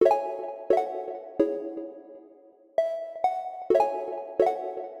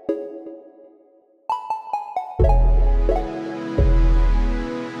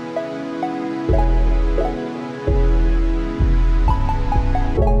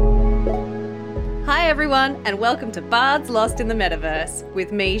everyone, and welcome to Bards Lost in the Metaverse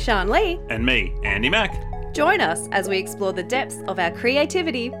with me, Sean Lee. And me, Andy Mack. Join us as we explore the depths of our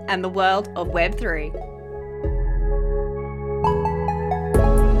creativity and the world of Web3.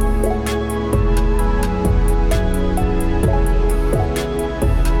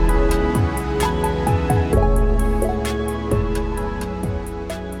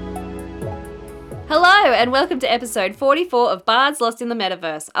 Hello, and welcome to episode 44 of Bards Lost in the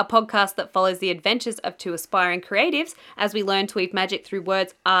Metaverse, a podcast that follows the adventures of two aspiring creatives as we learn to weave magic through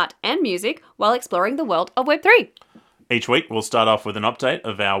words, art, and music while exploring the world of Web3. Each week, we'll start off with an update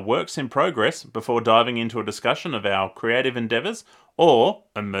of our works in progress before diving into a discussion of our creative endeavours or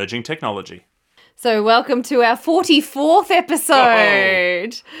emerging technology. So welcome to our 44th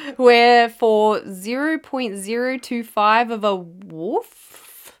episode, where for 0.025 of a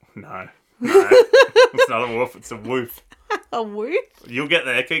woof? No, it's not a woof, it's a woof. A woof? You'll get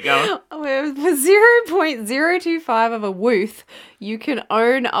there, keep going. For 0.025 of a woof, you can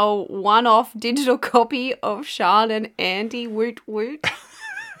own a one-off digital copy of Sean and Andy Woot Woot.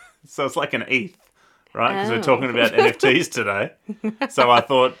 So it's like an ETH, right? Because we're talking about NFTs today. So I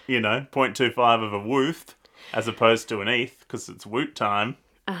thought, 0.25 of a woof as opposed to an ETH, because it's woot time.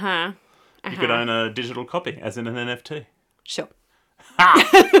 You could own a digital copy, as in an NFT. Sure.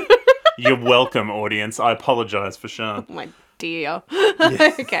 You're welcome, audience. I apologise for Sean. Oh, my dear.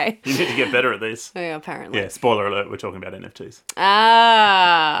 Yes. Okay. You need to get better at these. Yeah, apparently. Yeah, spoiler alert, we're talking about NFTs.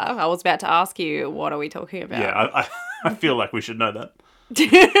 I was about to ask you, what are we talking about? Yeah, I feel like we should know that.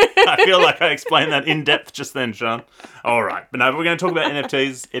 I feel like I explained that in depth just then, Sean. All right. But no, we're going to talk about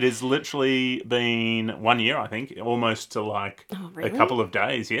NFTs. It has literally been 1 year, I think, almost to a couple of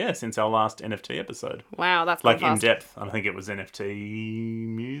days, since our last NFT episode. Wow, that's like fast. in depth. I think it was NFT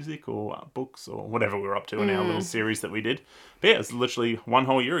music or books or whatever we were up to in our little series that we did. But yeah, it was literally 1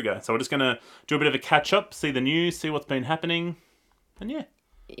 whole year ago. So we're just going to do a bit of a catch up, see the news, see what's been happening. And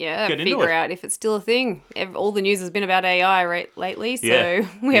figure out if it's still a thing. All the news has been about AI lately, so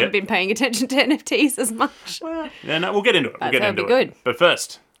we haven't been paying attention to NFTs as much. Well, we'll get into it. That'll be good. But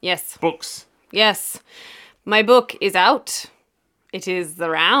first, yes, books. Yes, my book is out. It is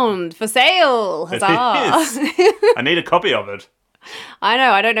around for sale. Huzzah! It is. I need a copy of it. I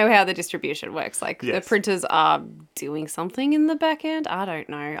know. I don't know how the distribution works. Yes. The printers are doing something in the back end. I don't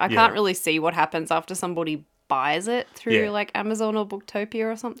know. I can't really see what happens after somebody buys it through Amazon or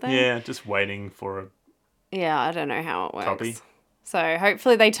Booktopia or something. Yeah, just waiting for a I don't know how it works. copy. So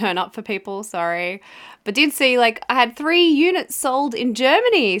hopefully they turn up for people, sorry. But did see, I had 3 units sold in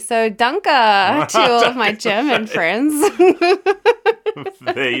Germany. So danke to all of my German friends.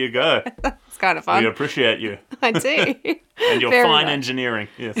 There you go. It's kind of fun. We appreciate you. I do. And your Very fine much. engineering.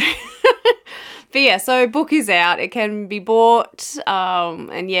 Yes. But yeah, so book is out. It can be bought. And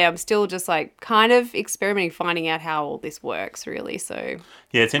I'm still just kind of experimenting, finding out how all this works, really. So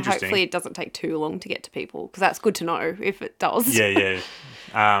yeah, it's interesting. hopefully it doesn't take too long to get to people, because that's good to know if it does. Yeah.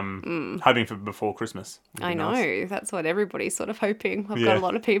 Hoping for before Christmas. I know. Nice. That's what everybody's sort of hoping. I've got a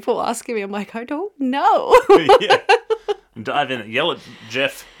lot of people asking me. I'm like, I don't know. Yeah. Dive in, yell at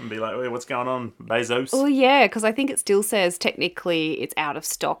Jeff and be like, hey, what's going on, Bezos? Well, yeah, because I think it still says technically it's out of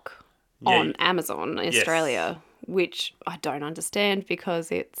stock on Amazon in Australia, which I don't understand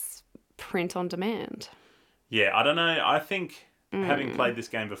because it's print on demand. Yeah, I don't know. I think having played this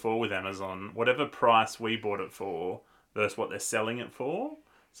game before with Amazon, whatever price we bought it for versus what they're selling it for,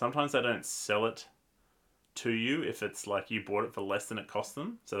 sometimes they don't sell it to you if it's like you bought it for less than it cost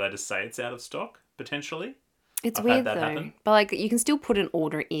them. So they just say it's out of stock, potentially. It's I've weird had that though. happen. But you can still put an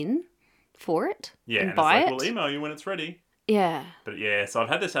order in for it and buy it's it. We'll email you when it's ready. Yeah. But so I've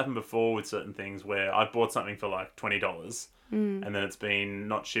had this happen before with certain things where I've bought something for $20 and then it's been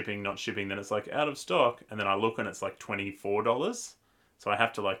not shipping, then it's out of stock, and then I look and it's $24. So I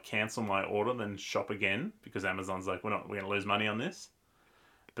have to cancel my order, then shop again, because Amazon's we're going to lose money on this.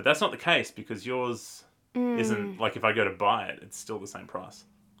 But that's not the case, because yours isn't, if I go to buy it, it's still the same price.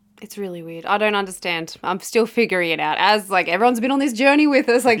 It's really weird. I don't understand. I'm still figuring it out. As everyone's been on this journey with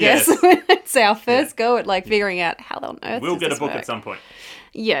us, I guess. It's our first go at figuring out how on earth we'll does get this a book work? at some point.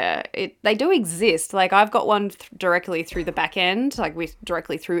 Yeah, they do exist. I've got one directly through the back end,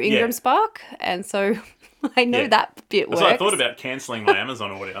 directly through Ingram Spark, and so I know that bit works. So I thought about cancelling my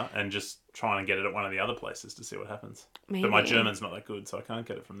Amazon order and just trying to get it at one of the other places to see what happens. Maybe. But my German's not that good, so I can't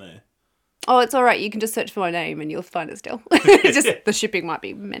get it from there. Oh, it's all right. You can just search for my name and you'll find it still. The shipping might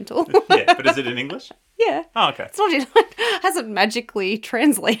be mental. Yeah, but is it in English? Yeah. Oh, okay. It's not. It hasn't magically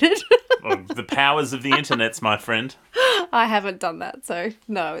translated. Well, the powers of the internets, my friend. I haven't done that, so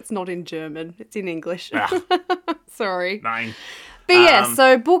no, it's not in German. It's in English. Ah. Sorry. Nine. But yeah,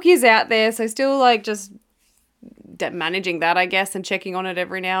 so book is out there. So still like just managing that, I guess, and checking on it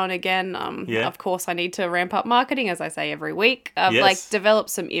every now and again. Of course, I need to ramp up marketing, as I say every week. I've like developed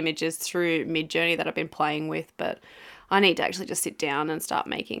some images through Midjourney that I've been playing with, but I need to actually just sit down and start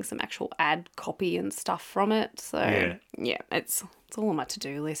making some actual ad copy and stuff from it. So yeah, it's all on my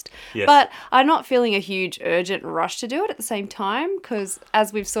to-do list. Yes. But I'm not feeling a huge urgent rush to do it at the same time, because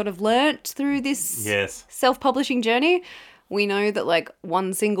as we've sort of learnt through this self-publishing journey, we know that like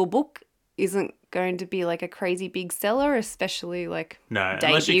one single book isn't going to be like a crazy big seller, especially like unless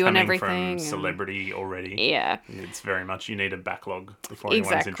you're debut and coming everything. from celebrity already. Yeah. It's very much, you need a backlog before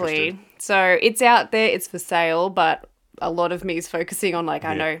anyone's interested. So it's out there, it's for sale, but a lot of me is focusing on like,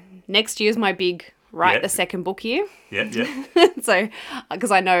 I know next year's my big the second book year. Yeah. So,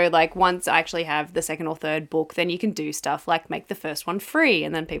 because I know like once I actually have the second or third book, then you can do stuff like make the first one free,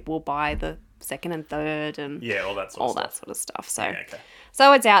 and then people will buy the second and third and all that sort of stuff. So,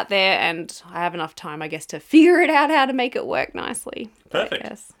 so it's out there, and I have enough time, I guess, to figure it out how to make it work nicely.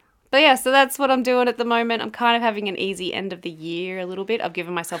 Perfect. But yeah, so that's what I'm doing at the moment. I'm kind of having an easy end of the year a little bit. I've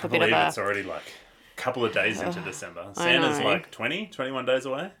given myself a bit of a... It's already like a couple of days into December. Santa's like 21 days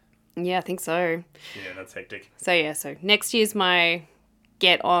away. Yeah, I think so. Yeah, that's hectic. So next year's my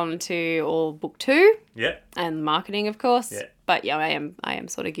get on to all book 2. Yeah. And marketing, of course. Yeah. But yeah, I am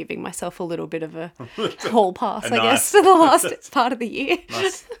sort of giving myself a little bit of a hall pass, I guess, for the last part of the year.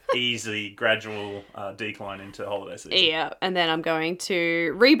 Nice, easy, gradual decline into holiday season. Yeah, and then I'm going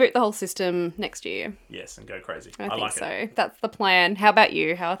to reboot the whole system next year. Yes, and go crazy. I think so. That's the plan. How about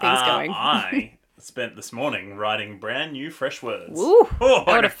you? How are things going? I spent this morning writing brand new fresh words. Ooh,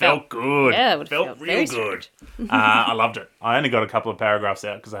 and it felt good. Yeah, it would felt real good. I loved it. I only got a couple of paragraphs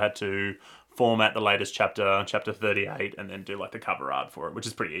out because I had to format the latest chapter 38, and then do like the cover art for it, which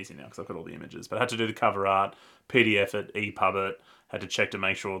is pretty easy now because I've got all the images. But I had to do the cover art, PDF it, EPUB it, had to check to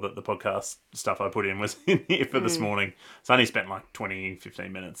make sure that the podcast stuff I put in was in here for this morning. So I only spent like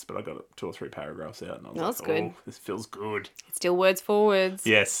 15 minutes, but I got 2 or 3 paragraphs out, and I was good. This feels good. It's still words for words.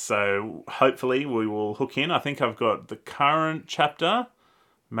 Yes, so hopefully we will hook in. I think I've got the current chapter,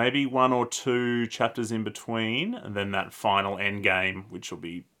 maybe 1 or 2 chapters in between, and then that final end game, which will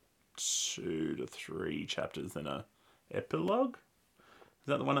be 2 to 3 chapters, then a epilogue. Is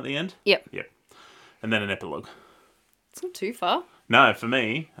that the one at the end? Yep. And then an epilogue. It's not too far. No, for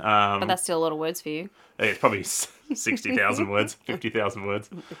me. But that's still a lot of words for you. It's probably 60,000 words, 50,000 words.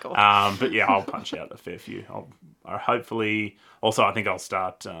 Oh God. But yeah, I'll punch out a fair few. I'll hopefully... Also, I think I'll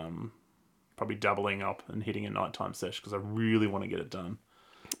start probably doubling up and hitting a nighttime sesh because I really want to get it done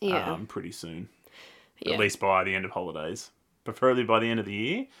pretty soon. At least by the end of holidays. Preferably by the end of the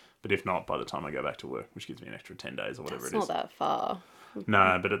year. But if not, by the time I go back to work, which gives me an extra 10 days or whatever it is. It's not that far.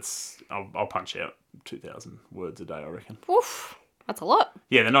 No, but I'll punch out 2,000 words a day, I reckon. Oof, that's a lot.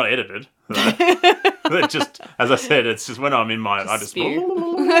 Yeah, they're not edited. They're just, as I said, it's just when I'm in my... I just...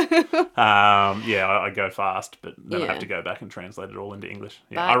 I go fast, but then I have to go back and translate it all into English.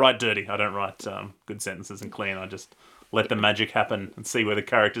 Yeah, I write dirty. I don't write good sentences and clean. I just let the magic happen and see where the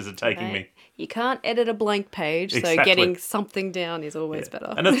characters are taking me. You can't edit a blank page, so getting something down is always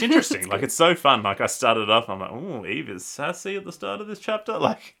better. And it's interesting. Like, it's so fun. Like, I started off, I'm like, oh, Eve is sassy at the start of this chapter.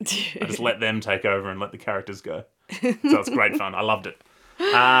 Like, I just let them take over and let the characters go. So it's great fun. I loved it.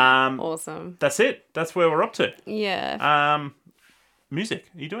 Awesome. That's it. That's where we're up to. Yeah. Music.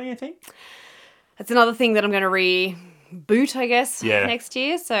 Are you doing anything? That's another thing that I'm going to reboot, I guess, next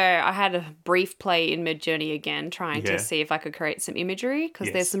year. So I had a brief play in Midjourney again, trying to see if I could create some imagery,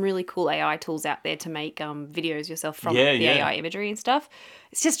 because there's some really cool AI tools out there to make videos yourself from the AI imagery and stuff.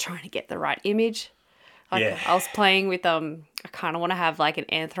 It's just trying to get the right image. Like, I was playing with, I kind of want to have like an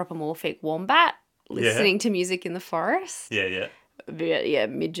anthropomorphic wombat listening to music in the forest. Yeah. But yeah,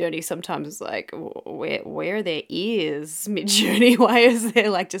 Midjourney sometimes is like, where are their ears? Midjourney, why is there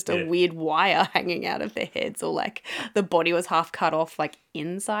like just a weird wire hanging out of their heads, or like the body was half cut off like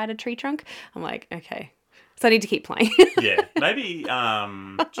inside a tree trunk? I'm like, okay, so I need to keep playing. Maybe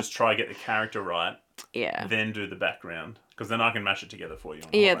just try get the character right. Yeah. Then do the background, because then I can mash it together for you.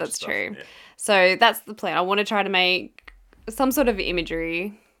 Yeah, that's true. Yeah. So that's the plan. I want to try to make some sort of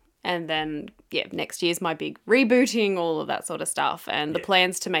imagery. And then, next year's my big rebooting, all of that sort of stuff. And the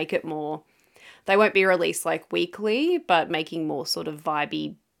plans to make it more, they won't be released like weekly, but making more sort of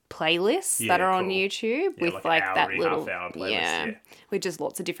vibey playlists that are on YouTube with like that little, half-hour playlist, with just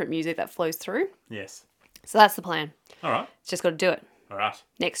lots of different music that flows through. Yes. So that's the plan. All right. Just got to do it. All right.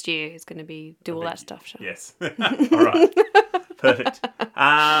 Next year is going to be all that stuff. Yes. All right. Perfect.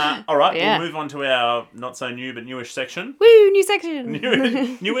 All right, we'll move on to our not so new but newish section. Woo, new section.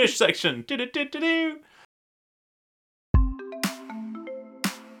 Newish section. Do-do-do-do-do.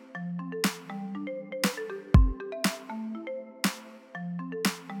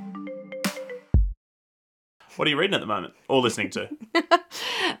 What are you reading at the moment or listening to?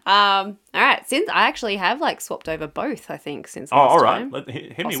 All right. Since I actually have like swapped over both, I think, since Oh, last all right. time.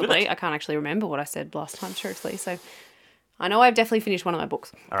 Hit me with Possibly. it. I can't actually remember what I said last time, truthfully. So I know I've definitely finished one of my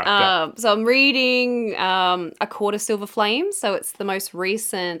books. All right, go. So I'm reading A Quarter Silver Flame. So it's the most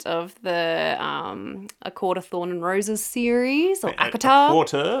recent of the A Quarter Thorn and Roses series, or A ACOTAR.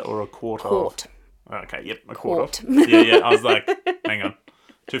 quarter or a quarter? Quart. Okay, yep, a Quart. quarter. Yeah. I was like, hang on.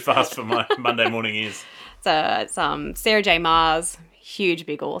 Too fast for my Monday morning ears. So it's Sarah J. Maas, huge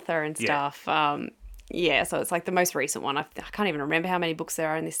big author and stuff. Yeah, so it's like the most recent one. I can't even remember how many books there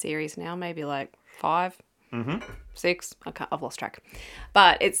are in this series now. Maybe like 5, 6. I've lost track.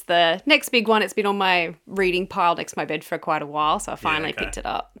 But it's the next big one. It's been on my reading pile next to my bed for quite a while, so I finally picked it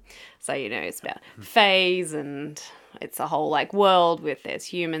up. So, it's about phase, and it's a whole like world with there's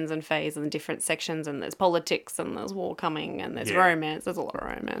humans and phase and different sections, and there's politics and there's war coming and there's romance. There's a lot of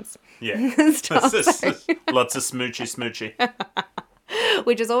romance. Yeah. Stuff, Lots of smoochy.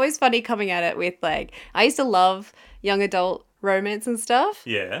 which is always funny coming at it with like, I used to love young adult romance and stuff.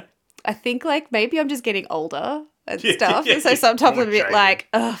 Yeah. I think like maybe I'm just getting older and Yeah, stuff. yeah, And so yeah. sometimes More I'm a bit jaded. like,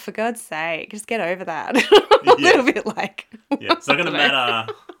 oh, for God's sake, just get over that. A little bit like. Yeah, it's not going to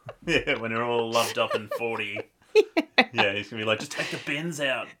matter. Yeah, when you're all loved up and 40. Yeah, he's going to be like, just take the bins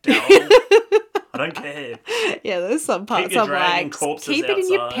out, Daryl. I don't care. Yeah, there's some parts your I'm dragging like, corpses keep it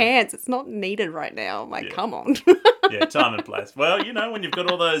in your outside." pants. It's not needed right now. I'm like, come on. Yeah, time and place. Well, when you've got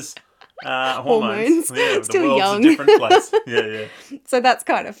all those hormones. Hormones. Yeah, Still the world's young. a different place. Yeah. So that's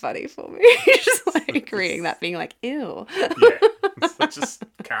kind of funny for me. Just like reading that, being like, ew. Yeah. So just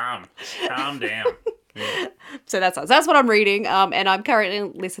calm down. Yeah. So that's what I'm reading. And I'm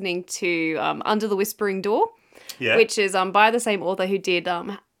currently listening to Under the Whispering Door, Yeah. which is by the same author who did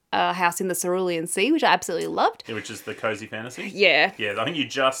House in the Cerulean Sea, which I absolutely loved. Yeah, which is the cozy fantasy. Yeah, Yeah, I think you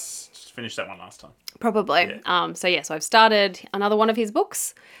just finished that one last time. probably. Yeah. So I've started another one of his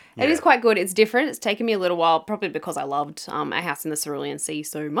books. It is quite good. It's different. It's taken me a little while, probably because I loved A House in the Cerulean Sea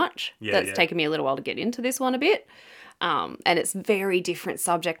so much. Yeah, That's yeah. taken me a little while to get into this one a bit. And it's very different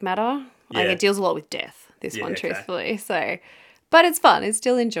subject matter. Like Yeah. it deals a lot with death, this Yeah, one, okay. truthfully. So, but it's fun. It's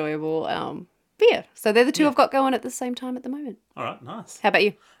still enjoyable. But yeah, so they're the two I've got going at the same time at the moment. All right, nice. How about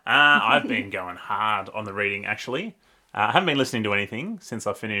you? I've been going hard on the reading, actually. I haven't been listening to anything since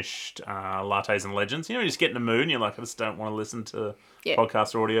I finished Lattes and Legends. You just get in the mood and you're like, I just don't want to listen to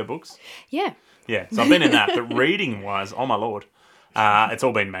podcast or audiobooks. Yeah. Yeah, so I've been in that. But reading-wise, oh my lord. It's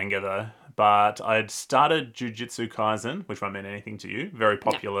all been manga, though. But I'd started Jujutsu Kaisen, which won't mean anything to you. Very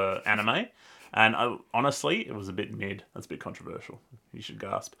popular anime. And honestly, it was a bit mid. That's a bit controversial. You should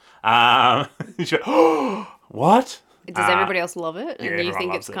gasp. You should, what? Does everybody else love it? And Yeah, you everyone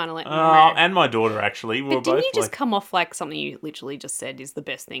think loves it's it. kind of like... And my daughter, actually. But didn't you just come off like something you literally just said is the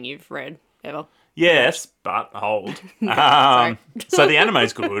best thing you've read ever? Yes, but hold. Sorry. So the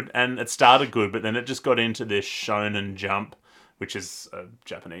anime's good, and it started good, but then it just got into this Shonen Jump, which is a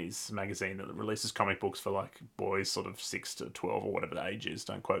Japanese magazine that releases comic books for like boys sort of 6 to 12 or whatever the age is,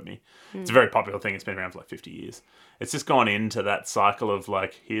 don't quote me. It's a very popular thing. It's been around for like 50 years. It's just gone into that cycle of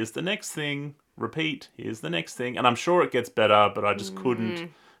like, here's the next thing, repeat, here's the next thing. And I'm sure it gets better, but I just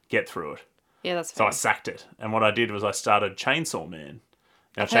couldn't get through it. Yeah, that's So fair. I sacked it. And what I did was I started Chainsaw Man.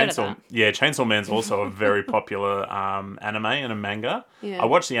 Now, I've heard of that. Chainsaw Man's also a very popular anime and a manga. Yeah. I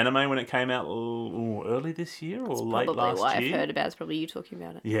watched the anime when it came out early this year or late Probably last why year. I've heard about it. It's probably you talking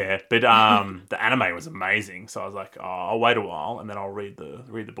about it. Yeah, but the anime was amazing. So I was like, I'll wait a while and then I'll read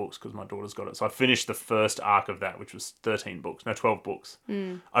the books because my daughter's got it. So I finished the first arc of that, which was 12 books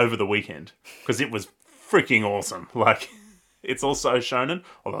over the weekend because it was freaking awesome. Like, it's also shonen,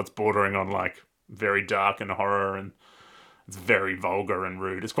 although it's bordering on like very dark and horror and it's very vulgar and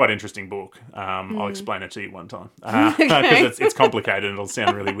rude. It's quite an interesting book. I'll explain it to you one time because it's complicated and it'll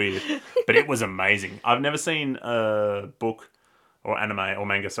sound really weird. But it was amazing. I've never seen a book or anime or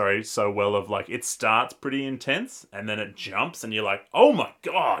manga, so well of like it starts pretty intense and then it jumps and you're like, oh my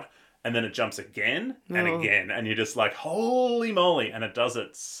God. And then it jumps again and again. And you're just like, holy moly. And it does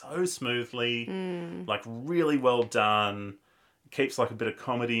it so smoothly, like really well done. Keeps like a bit of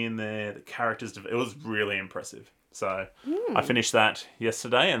comedy in there. The characters, it was really impressive. So I finished that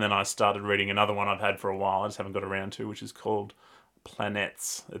yesterday and then I started reading another one I've had for a while. I just haven't got around to, which is called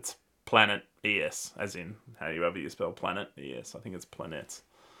Planets. It's Planet ES, as in however you spell planet ES. I think it's Planets.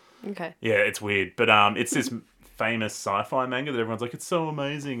 Okay. Yeah, it's weird. But it's this famous sci-fi manga that everyone's like, it's so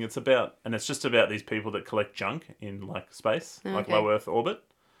amazing. It's just about these people that collect junk in like space, like low Earth orbit.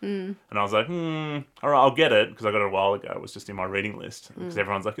 And I was like, all right, I'll get it because I got it a while ago. It was just in my reading list because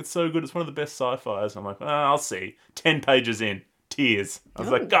everyone's like, it's so good. It's one of the best sci-fis. I'm like, I'll see. 10 pages in, tears. I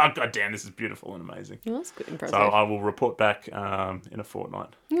was like, God damn, this is beautiful and amazing. Oh, that's good, impressive. So I will report back in a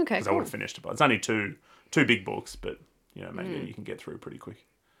fortnight. Okay, Because I would have finished it. But it's only two big books, but maybe you can get through pretty quick.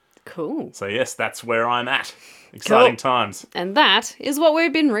 Cool. So yes, that's where I'm at. Exciting times. And that is what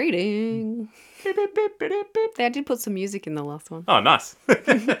we've been reading. I did put some music in the last one. Oh, nice.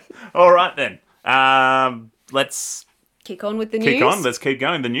 All right then. Let's kick on with the news. Let's keep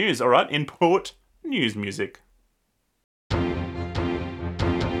going. The news. All right. Import news music.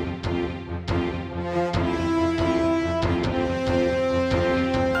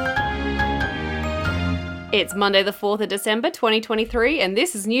 It's Monday the 4th of December 2023 and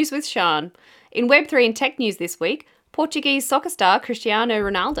this is News with Sean. In Web3 and tech news this week, Portuguese soccer star Cristiano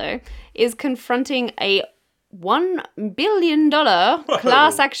Ronaldo is confronting a $1 billion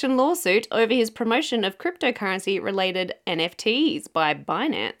class action lawsuit over his promotion of cryptocurrency-related NFTs by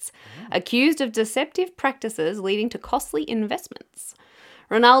Binance, accused of deceptive practices leading to costly investments.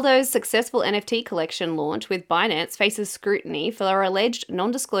 Ronaldo's successful NFT collection launch with Binance faces scrutiny for alleged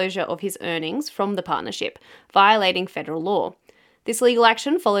non-disclosure of his earnings from the partnership, violating federal law. This legal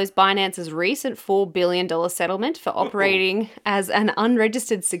action follows Binance's recent $4 billion settlement for operating as an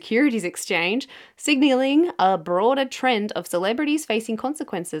unregistered securities exchange, signaling a broader trend of celebrities facing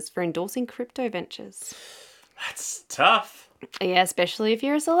consequences for endorsing crypto ventures. That's tough. Yeah, especially if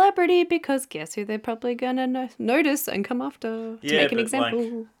you're a celebrity, because guess who they're probably going to notice and come after to make an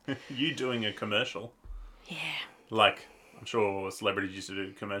example. Like, you doing a commercial. Yeah. Like, I'm sure celebrities used to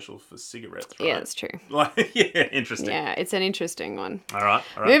do commercials for cigarettes, right? Yeah, that's true. Like, yeah, interesting. Yeah, it's an interesting one. All right.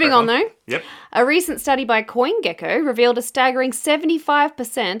 Moving on, though. Yep. A recent study by CoinGecko revealed a staggering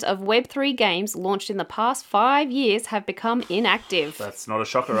 75% of Web3 games launched in the past 5 years have become inactive. That's not a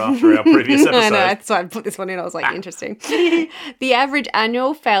shocker after our previous episode. I know, that's why I put this one in. I was like, interesting. The average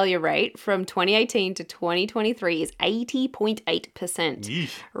annual failure rate from 2018 to 2023 is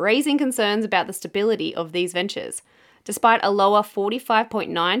 80.8%, raising concerns about the stability of these ventures. Despite a lower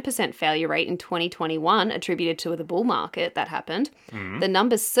 45.9% failure rate in 2021 attributed to the bull market that happened, the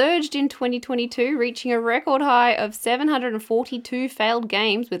numbers surged in 2022, reaching a record high of 742 failed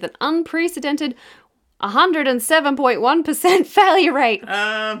games with an unprecedented 107.1% failure rate. More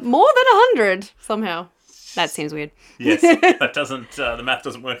than 100 somehow. That seems weird. Yes, that doesn't, the math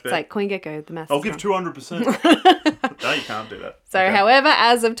doesn't work there. It's like CoinGecko, the math. I'll give 200%. No, you can't do that. So, however,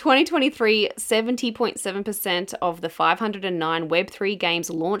 as of 2023, 70.7% of the 509 Web3 games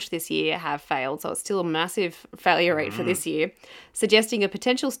launched this year have failed. So it's still a massive failure rate for this year, suggesting a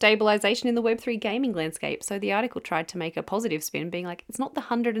potential stabilization in the Web3 gaming landscape. So the article tried to make a positive spin, being like, it's not the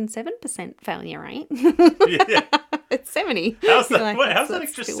 107% failure rate. Yeah. It's 70. How's that, Like, wait, how's that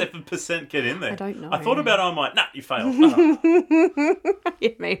extra 7% get in there? I don't know. I thought about it, I'm like, nah, you failed. Yeah,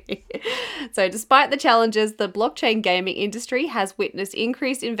 maybe. So despite the challenges, the blockchain gaming industry has witnessed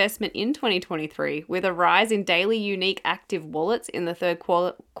increased investment in 2023, with a rise in daily unique active wallets in the third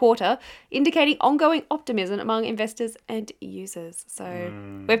quarter, indicating ongoing optimism among investors and users. So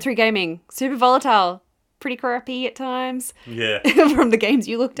Web3 gaming, super volatile, pretty crappy at times. Yeah. From the games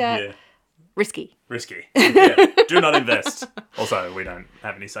you looked at. Yeah. Risky. Yeah. Do not invest. Also, we don't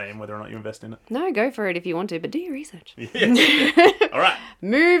have any say in whether or not you invest in it. No, go for it if you want to, but do your research. Yeah. All right.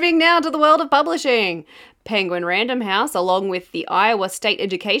 Moving now to the world of publishing. Penguin Random House, along with the Iowa State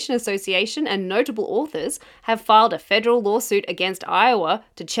Education Association and notable authors, have filed a federal lawsuit against Iowa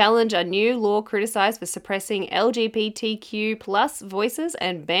to challenge a new law criticized for suppressing LGBTQ plus voices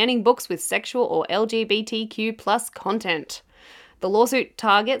and banning books with sexual or LGBTQ plus content. The lawsuit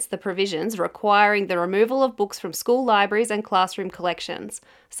targets the provisions requiring the removal of books from school libraries and classroom collections,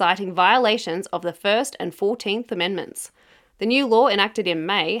 citing violations of the First and 14th Amendments. The new law, enacted in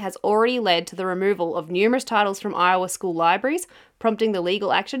May, has already led to the removal of numerous titles from Iowa school libraries, prompting the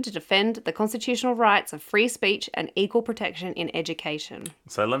legal action to defend the constitutional rights of free speech and equal protection in education.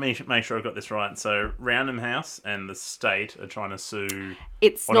 So let me make sure I've got this right. So Random House and the state are trying to sue...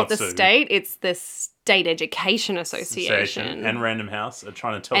 It's not the state, it's the State Education Association. And Random House are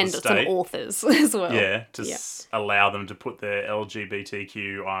trying to tell the state... And some authors as well. Yeah, to allow them to put their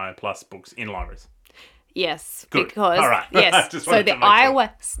LGBTQI plus books in libraries. Yes, Good. because all right. yes. So the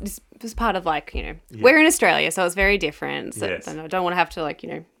Iowa was part of we're in Australia, so it's very different. So Yes. I don't want to have to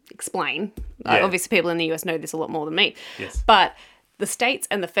explain. Yeah. Obviously, people in the US know this a lot more than me. Yes. But the states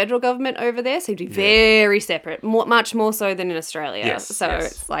and the federal government over there seem to be very separate, much more so than in Australia. Yes, So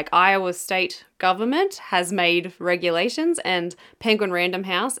yes. it's like Iowa's state government has made regulations, and Penguin Random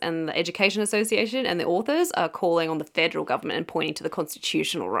House and the Education Association and the authors are calling on the federal government and pointing to the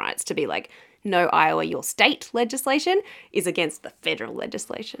constitutional rights to be like, no Iowa your state legislation is against the federal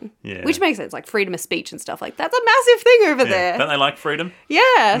legislation. Yeah. Which makes sense, like freedom of speech and stuff like that's a massive thing over there. Don't they like freedom?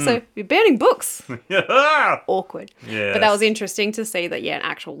 Yeah, so you're banning books. Yeah. Awkward. Yes. But that was interesting to see that, an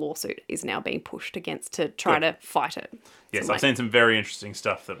actual lawsuit is now being pushed against to try to fight it. Yes, So, I've seen some very interesting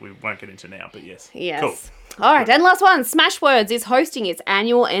stuff that we won't get into now, but yes. Yes. Cool. All right, and last one. Smashwords is hosting its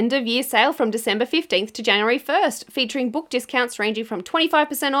annual end-of-year sale from December 15th to January 1st, featuring book discounts ranging from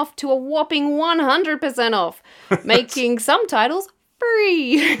 25% off to a whopping 100% off, making some titles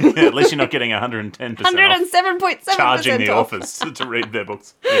free. Yeah, at least you're not getting 110% off. 107.7% Charging the off. authors to read their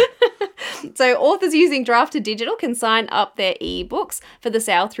books. Yeah. So authors using Draft to Digital can sign up their ebooks for the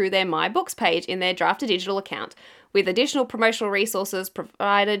sale through their My Books page in their Draft to Digital account, with additional promotional resources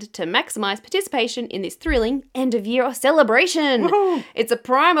provided to maximise participation in this thrilling end-of-year celebration. Woohoo! It's a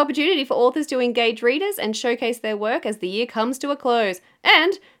prime opportunity for authors to engage readers and showcase their work as the year comes to a close.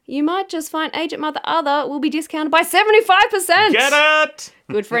 And you might just find Agent Mother Other will be discounted by 75%! Get it!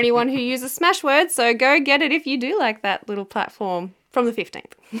 Good for anyone who uses Smashwords, so go get it if you do like that little platform from the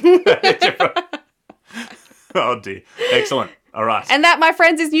 15th. Oh dear. Excellent. All right. And that, my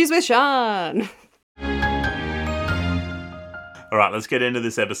friends, is News with Sean. All right, let's get into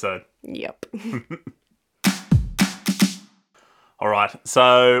this episode. Yep. All right,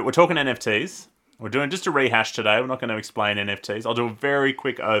 so we're talking NFTs. We're doing just a rehash today. We're not going to explain NFTs. I'll do a very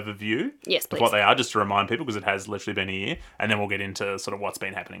quick overview Yes, of please. what they are, just to remind people, because it has literally been a year, and then we'll get into sort of what's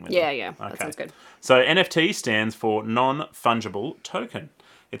been happening with them. Yeah, that sounds good. So NFT stands for non-fungible token.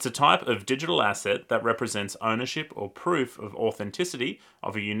 It's a type of digital asset that represents ownership or proof of authenticity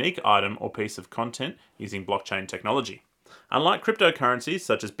of a unique item or piece of content using blockchain technology. Unlike cryptocurrencies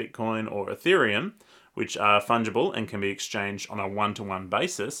such as Bitcoin or Ethereum, which are fungible and can be exchanged on a one-to-one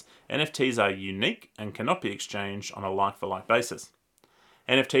basis, NFTs are unique and cannot be exchanged on a like-for-like basis.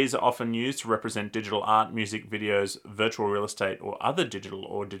 NFTs are often used to represent digital art, music, videos, virtual real estate, or other digital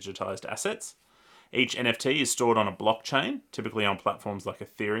or digitized assets. Each NFT is stored on a blockchain, typically on platforms like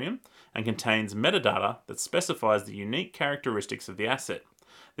Ethereum, and contains metadata that specifies the unique characteristics of the asset.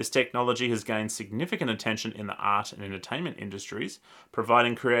 This technology has gained significant attention in the art and entertainment industries,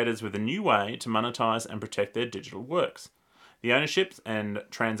 providing creators with a new way to monetize and protect their digital works. The ownership and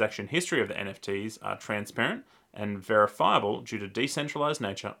transaction history of the NFTs are transparent and verifiable due to decentralized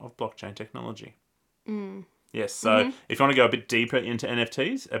nature of blockchain technology. Yes, so if you want to go a bit deeper into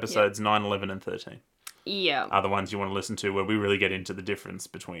NFTs, episodes 9, 11, and 13 Yeah. are the ones you want to listen to, where we really get into the difference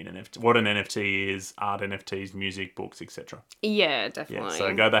between what an NFT is, art NFTs, music, books, etc. Yeah, Yeah, definitely.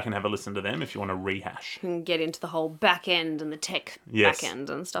 so go back and have a listen to them if you want to rehash. And get into the whole back end and the tech Yes. back end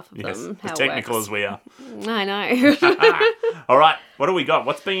and stuff of Yes, them. as How technical it works. as we are. I know. All right, what do we got?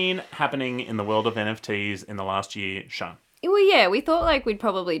 What's been happening in the world of NFTs in the last year, Sean? Well, yeah, we thought we'd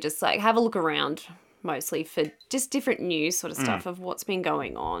probably just have a look around mostly for just different news sort of stuff of what's been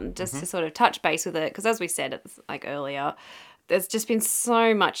going on, just to sort of touch base with it. Because as we said earlier, there's just been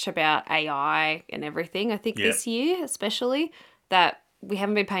so much about AI and everything, I think this year especially, that we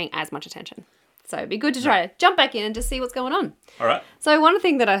haven't been paying as much attention. So it'd be good to try to jump back in and just see what's going on. All right. So one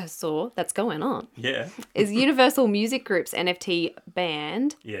thing that I saw that's going on Yeah. is Universal Music Group's NFT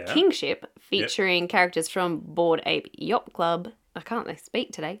band, Yeah. Kingship, featuring characters from Bored Ape Yacht Club. I can't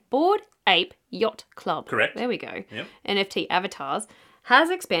speak today. Bored Ape Yacht Club. Correct. There we go. Yep. NFT avatars has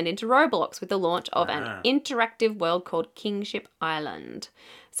expanded into Roblox with the launch of an interactive world called Kingship Island.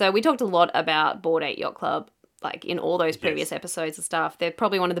 So we talked a lot about Bored Ape Yacht Club, in all those previous episodes and stuff. They're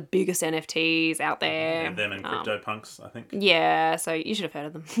probably one of the biggest NFTs out there. And them and CryptoPunks, I think. Yeah, so you should have heard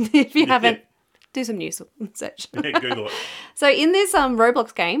of them. If you haven't, do some news search. Yeah, Google it. So in this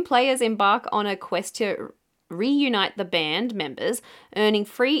Roblox game, players embark on a quest to reunite the band members, earning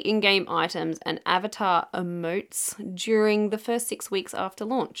free in-game items and avatar emotes during the first 6 weeks after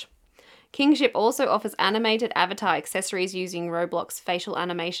launch. Kingship also offers animated avatar accessories using Roblox facial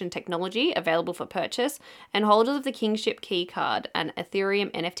animation technology available for purchase, and holders of the Kingship key card and Ethereum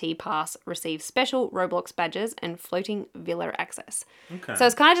NFT pass receive special Roblox badges and floating villa access. Okay. So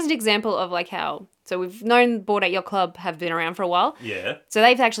it's kind of just an example of how... So we've known Bored Ape Yacht Club have been around for a while. Yeah. So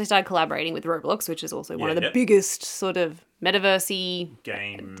they've actually started collaborating with Roblox, which is also one of the biggest sort of metaversey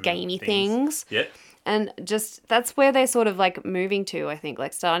gamey things. Yep. And just that's where they're sort of moving to, I think,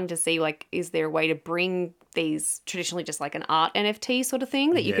 starting to see is there a way to bring these traditionally just an art NFT sort of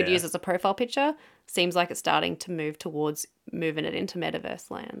thing that you could use as a profile picture. Seems like it's starting to move towards moving it into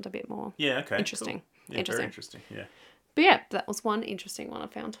metaverse land a bit more. Yeah, okay. Interesting. Cool. Yeah, very interesting, yeah. But yeah, that was one interesting one I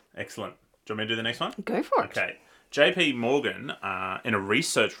found. Excellent. Do you want me to do the next one? Go for it. Okay. JP Morgan, in a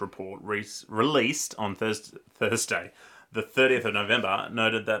research report released on Thursday, the 30th of November,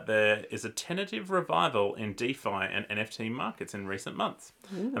 noted that there is a tentative revival in DeFi and NFT markets in recent months.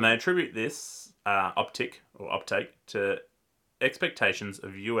 Ooh. And they attribute this uptake to expectations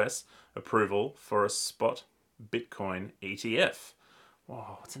of US approval for a spot Bitcoin ETF.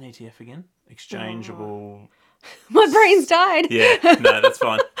 Whoa, what's an ETF again? Exchangeable... My brain's died. Yeah, no, that's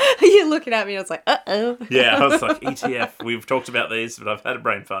fine. You're looking at me and I was like, uh-oh. Yeah, I was like, ETF. We've talked about these, but I've had a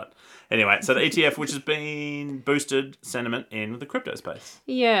brain fart. Anyway, so the ETF, which has been boosted sentiment in the crypto space.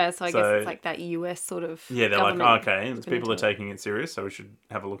 Yeah, so I guess it's like that US sort of Yeah, they're like, oh, okay, people are taking it serious, so we should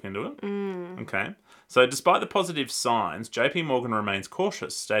have a look into it. Okay. So despite the positive signs, JP Morgan remains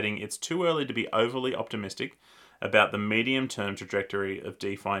cautious, stating it's too early to be overly optimistic about the medium-term trajectory of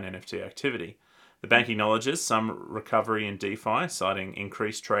DeFi and NFT activity. The bank acknowledges some recovery in DeFi, citing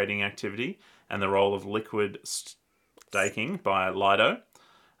increased trading activity and the role of liquid staking by Lido,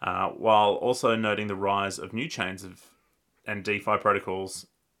 while also noting the rise of new chains and DeFi protocols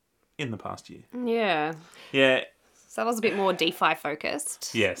in the past year. Yeah. Yeah. So that was a bit more DeFi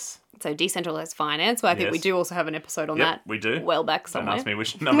focused. Yes. So decentralized finance. Well, I think we do also have an episode on that. We do. Well back somewhere. Don't ask me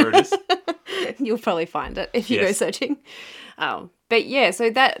which number it is. You'll probably find it if you go searching. But yeah, so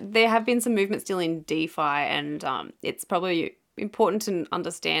that there have been some movement still in DeFi, and it's probably important to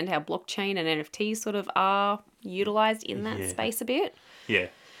understand how blockchain and NFTs sort of are utilized in that space a bit. Yeah.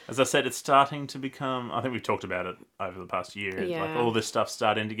 As I said, it's starting to become, I think we've talked about it over the past year, like all this stuff's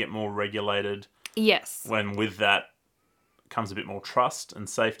starting to get more regulated. Yes. When with that comes a bit more trust and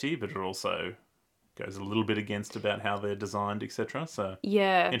safety, but it also goes a little bit against about how they're designed, etc. So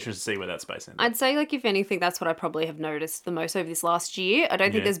interested to see where that space ends. I'd say, like, if anything, that's what I probably have noticed the most over this last year. I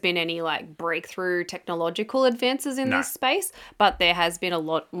don't think there's been any like breakthrough technological advances in this space, but there has been a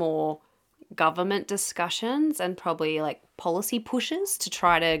lot more government discussions and probably like policy pushes to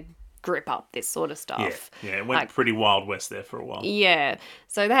try to grip up this sort of stuff. Yeah, it went pretty Wild West there for a while. Yeah,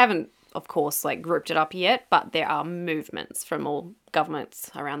 so they haven't, of course, like gripped it up yet, but there are movements from all governments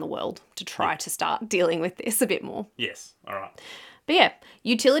around the world to try to start dealing with this a bit more. Yes, all right. But yeah,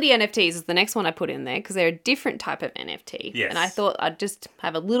 utility NFTs is the next one I put in there because they're a different type of NFT. Yes. And I thought I'd just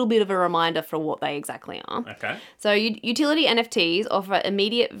have a little bit of a reminder for what they exactly are. Okay. So utility NFTs offer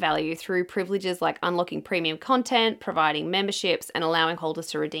immediate value through privileges like unlocking premium content, providing memberships, and allowing holders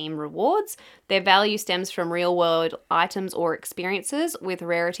to redeem rewards. Their value stems from real-world items or experiences, with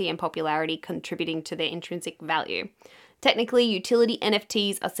rarity and popularity contributing to their intrinsic value. Technically, utility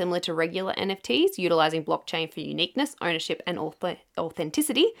NFTs are similar to regular NFTs, utilizing blockchain for uniqueness, ownership, and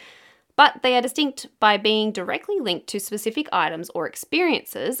authenticity, but they are distinct by being directly linked to specific items or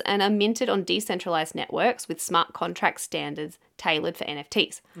experiences and are minted on decentralized networks with smart contract standards tailored for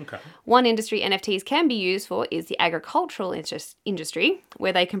NFTs. Okay. One industry NFTs can be used for is the agricultural industry,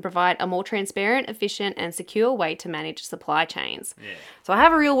 where they can provide a more transparent, efficient, and secure way to manage supply chains. Yeah. So I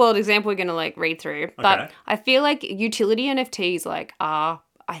have a real world example we're going to like read through, but I feel like utility NFTs like are,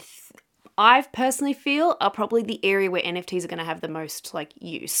 I personally feel are probably the area where NFTs are going to have the most like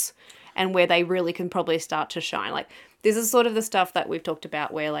use and where they really can probably start to shine. Like, this is sort of the stuff that we've talked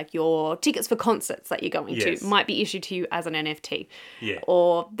about where like your tickets for concerts that you're going to might be issued to you as an NFT. Yeah.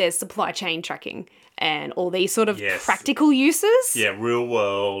 Or there's supply chain and all these sort of practical uses. Yeah, real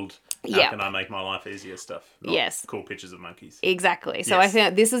world. How can I make my life easier stuff? Not cool pictures of monkeys. Exactly. So I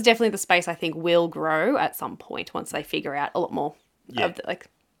think this is definitely the space I think will grow at some point once they figure out a lot more of the, like,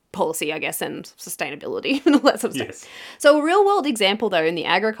 policy, I guess, and sustainability and all that sort of stuff. So a real world example though in the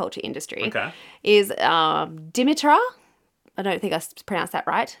agriculture industry is Dimitra. I don't think I pronounced that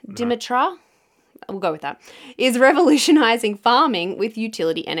right. No. Dimitra. We'll go with that. Is revolutionizing farming with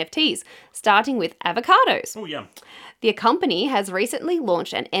utility NFTs, starting with avocados. Oh, yeah. The company has recently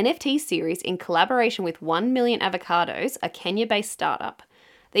launched an NFT series in collaboration with 1 Million Avocados, a Kenya-based startup.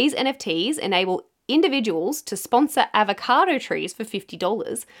 These NFTs enable individuals to sponsor avocado trees for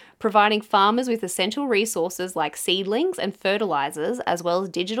 $50, providing farmers with essential resources like seedlings and fertilizers, as well as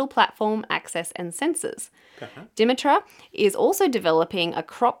digital platform access and sensors. Dimitra is also developing a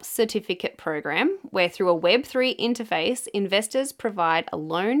crop certificate program where, through a Web3 interface, investors provide a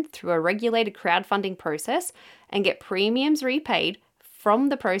loan through a regulated crowdfunding process and get premiums repaid from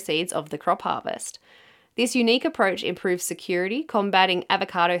the proceeds of the crop harvest. This unique approach improves security, combating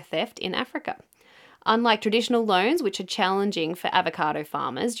avocado theft in Africa. Unlike traditional loans, which are challenging for avocado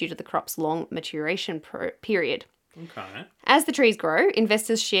farmers due to the crop's long maturation period. Okay. As the trees grow,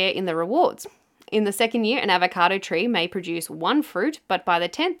 investors share in the rewards. In the second year, an avocado tree may produce one fruit, but by the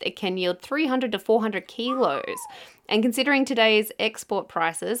 10th, it can yield 300 to 400 kilos. And considering today's export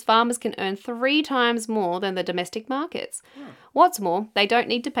prices, farmers can earn 3 times more than the domestic markets. What's more, they don't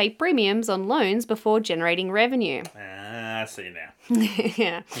need to pay premiums on loans before generating revenue. I see now.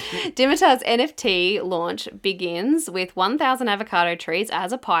 Yeah. Dimitar's NFT launch begins with 1,000 avocado trees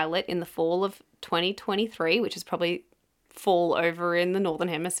as a pilot in the fall of 2023, which is probably fall over in the northern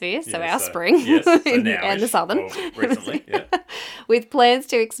hemisphere, so our spring, yes, so and the southern. or recently, yeah. With plans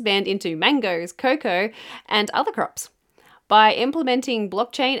to expand into mangoes, cocoa, and other crops. By implementing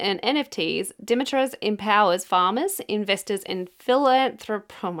blockchain and NFTs, Dimitar's empowers farmers, investors, and philanthropic.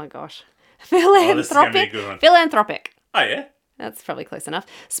 This is gonna be a good one. Philanthropic. Oh, yeah? That's probably close enough.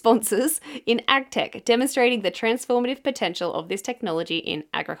 Sponsors in agtech, demonstrating the transformative potential of this technology in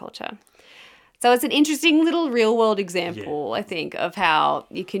agriculture. So it's an interesting little real-world example, I think, of how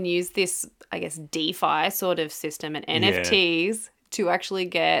you can use this, I guess, DeFi sort of system and NFTs to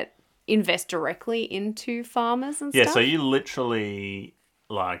actually invest directly into farmers and stuff. Yeah, so you literally,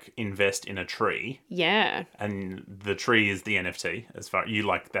 invest in a tree. Yeah. And the tree is the NFT.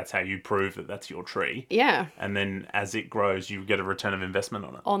 That's how you prove that that's your tree. Yeah. And then as it grows, you get a return of investment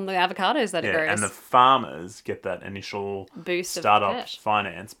on it. On the avocados that it grows. And the farmers get that initial boost startup of cash.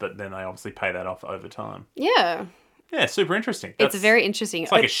 finance, but then they obviously pay that off over time. Yeah. Yeah, super interesting. It's very interesting.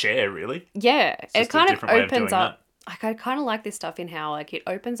 It's like a share, really. Yeah. It kind of opens up. That. I kind of like this stuff in how it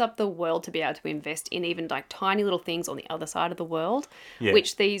opens up the world to be able to invest in even tiny little things on the other side of the world,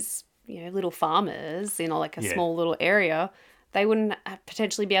 which these little farmers in a small little area, they wouldn't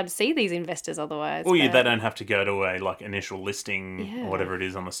potentially be able to see these investors otherwise. Well, they don't have to go to a initial listing or whatever it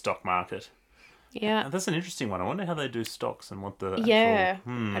is on the stock market. Yeah. That's an interesting one. I wonder how they do stocks and what the I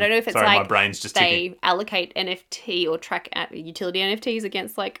don't know if it's my brain's just they ticking. allocate NFT or track utility NFTs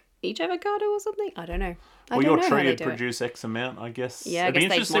against each avocado or something. I don't know. Well, your tree would produce X amount, I guess. Yeah, It'd be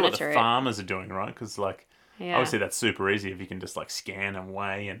interesting to see what the it. farmers are doing, right? Because, obviously that's super easy if you can just, scan and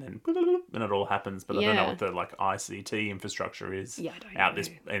weigh and then it all happens. But I don't know what the, ICT infrastructure is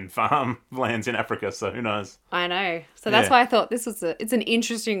in farmlands in Africa, so who knows? I know. So that's why I thought it's an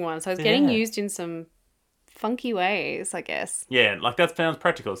interesting one. So it's getting used in some funky ways, I guess. Yeah, that sounds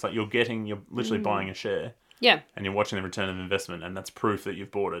practical. It's you're literally buying a share. Yeah. And you're watching the return of investment, and that's proof that you've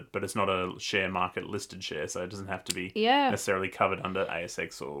bought it. But it's not a share market listed share, so it doesn't have to be necessarily covered under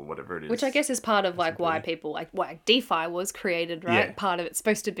ASX or whatever it is. Which I guess is part of why people why DeFi was created, right? Yeah. Part of it's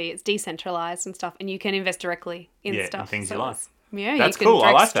supposed to be it's decentralized and stuff, and you can invest directly in stuff. And things you like. Yeah, that's you can cool.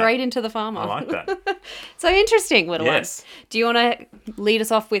 I like straight that. into the farmer. I like that. So interesting, little one. Yes. Do you want to lead us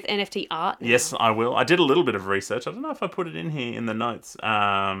off with NFT art now? Yes, I will. I did a little bit of research. I don't know if I put it in here in the notes.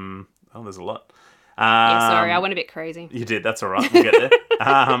 There's a lot. Sorry, I went a bit crazy. You did. That's all right. We'll get there.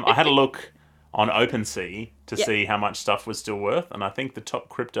 I had a look on OpenSea to see how much stuff was still worth, and I think the top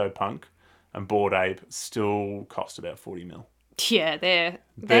CryptoPunk and Bored Ape still cost about 40 mil. Yeah, they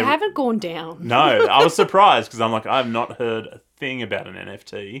haven't gone down. No, I was surprised because I'm I have not heard a thing about an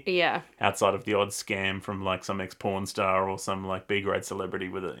NFT. Yeah. Outside of the odd scam from some ex-porn star or some B-grade celebrity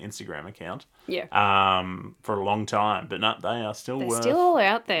with an Instagram account. Yeah. For a long time, but no, they are still worth still all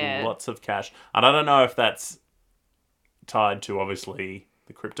out there. Lots of cash, and I don't know if that's tied to obviously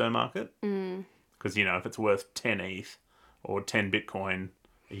the crypto market. Because if it's worth 10 ETH or 10 Bitcoin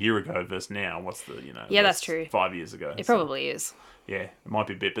a year ago versus now, what's the that's true. 5 years ago. It probably is. Yeah, it might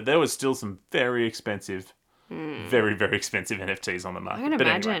be a bit, but there was still some very expensive, very, very expensive NFTs on the market. I can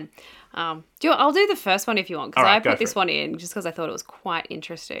imagine. Anyway. I'll do the first one if you want, because Right, I put this one in just because I thought it was quite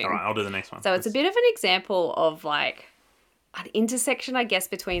interesting. All right, I'll do the next one. So it's a bit of an example of an intersection, I guess,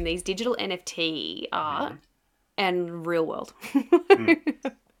 between these digital NFT art and real world.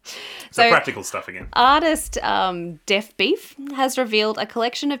 So practical stuff again. Artist Def Beef has revealed a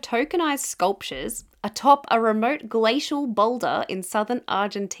collection of tokenized sculptures atop a remote glacial boulder in southern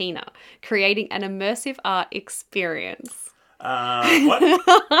Argentina, creating an immersive art experience. What?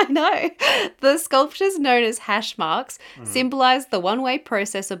 I know. The sculptures, known as hash marks, symbolize the one-way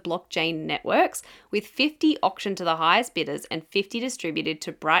process of blockchain networks, with 50 auctioned to the highest bidders and 50 distributed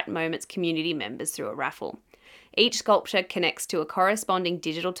to Bright Moments community members through a raffle. Each sculpture connects to a corresponding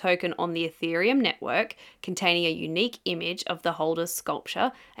digital token on the Ethereum network, containing a unique image of the holder's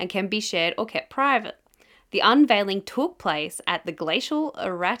sculpture and can be shared or kept private. The unveiling took place at the Glacial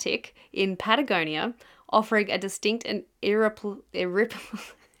Erratic in Patagonia, offering a distinct and Irreplaceable?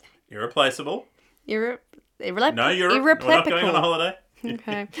 No, We're not going on a holiday.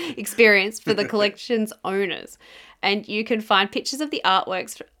 Okay. Experience for the collection's owners. And you can find pictures of the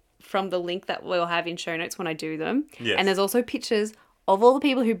artworks from the link that we'll have in show notes when I do them. Yes. And there's also pictures of all the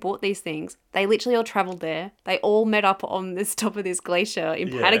people who bought these things, they literally all traveled there. They all met up on this top of this glacier in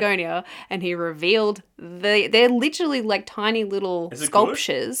Patagonia, and he revealed they're literally like tiny little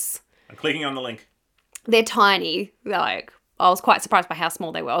sculptures. I'm clicking on the link. They're tiny. Like, I was quite surprised by how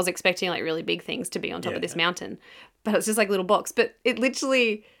small they were. I was expecting like really big things to be on top of this mountain, but it's just like a little box. But it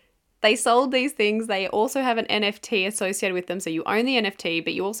literally, they sold these things. They also have an NFT associated with them. So you own the NFT,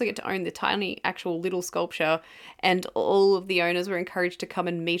 but you also get to own the tiny actual little sculpture. And all of the owners were encouraged to come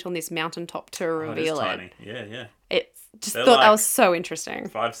and meet on this mountaintop to reveal it. Tiny. Yeah. It's just They're thought like that was so interesting.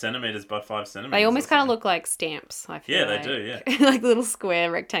 5 centimeters by 5 centimeters. They almost kind of look like stamps, I feel they do, yeah. Like little square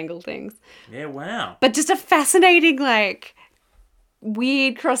rectangle things. Yeah, wow. But just a fascinating, like,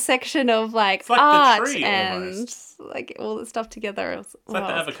 weird cross-section of, like art the tree, and, almost. like, all the stuff together. It's like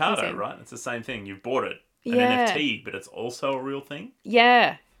the avocado, right? It's the same thing. You've bought it. An Yeah. NFT, but it's also a real thing.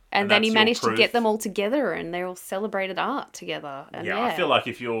 Yeah. And then that's he your managed to proof. get them all together and they all celebrated art together. And I feel like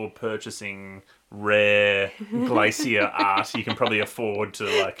if you're purchasing rare glacier art, you can probably afford to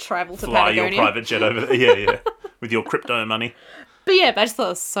like travel to fly Patagonia. your private jet over there. Yeah, with your crypto money. But yeah, I just thought it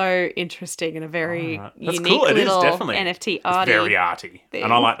was so interesting and a very That's unique cool. It is little definitely NFT It's arty. very arty, thing.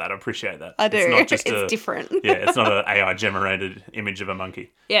 and I like that. I appreciate that. I do. It's not just It's different. Yeah, it's not an AI generated image of a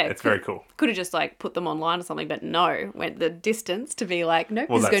monkey. Yeah, it's very cool. Could have just like put them online or something, but no, went the distance to be like, nope,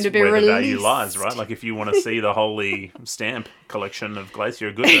 Well, this is going that's to be where released. the value lies, right? Like if you want to see the holy stamp collection of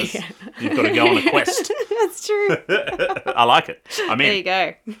glacier goodness, you've got to go on a quest. That's true. I like it. I'm There in. you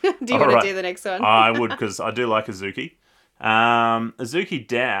go. Do you All want right. to do the next one? I would, because I do like Azuki. Azuki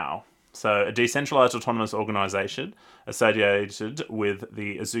DAO, so a decentralized autonomous organization associated with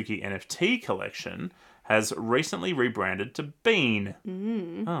the Azuki NFT collection, has recently rebranded to Bean.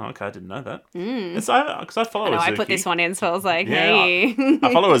 Oh, okay, I didn't know that. It's because I follow I know, Azuki. I put this one in, so I was like, Yeah, hey.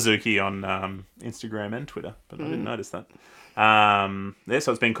 I follow Azuki on Instagram and Twitter, but I didn't notice that.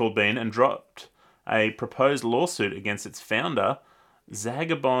 So it's been called Bean and dropped a proposed lawsuit against its founder,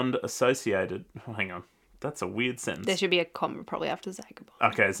 Zagabond Associated. Oh, hang on. That's a weird sentence. There should be a comma probably after Zagabond.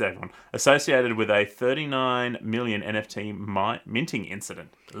 Okay, Zagabond. Associated with a 39 million NFT minting incident.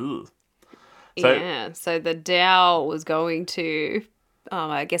 Ugh. So the DAO was going to,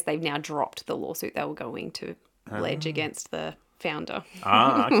 I guess they've now dropped the lawsuit they were going to allege against the founder.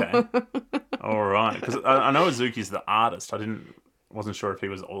 Okay. All right. Because I know Azuki's the artist. Wasn't sure if he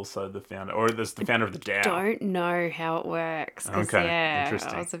was also the founder, or the founder of the DAO. Don't know how it works. Okay,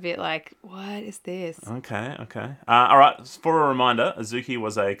 interesting. I was a bit like, what is this? Okay. All right. For a reminder, Azuki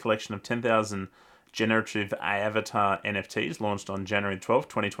was a collection of 10,000 generative avatar NFTs launched on January 12,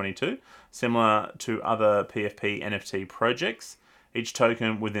 2022. Similar to other PFP NFT projects, each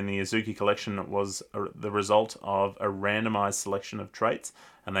token within the Azuki collection was the result of a randomized selection of traits,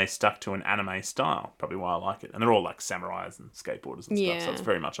 and they stuck to an anime style. Probably why I like it. And they're all like samurais and skateboarders and stuff, so it's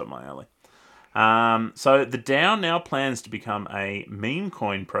very much up my alley. So the DAO now plans to become a meme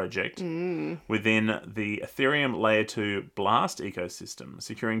coin project within the Ethereum Layer 2 Blast ecosystem,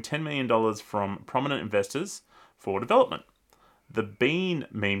 securing $10 million from prominent investors for development. The Bean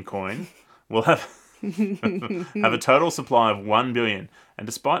meme coin will have a total supply of 1 billion, and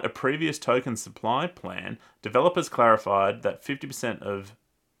despite a previous token supply plan, developers clarified that 50% of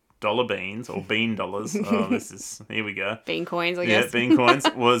dollar beans or bean dollars, here we go. Bean coins, I guess. Yeah, bean coins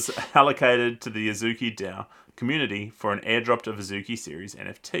was allocated to the Azuki DAO community for an airdrop of Azuki series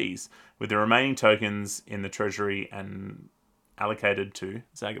NFTs, with the remaining tokens in the treasury and allocated to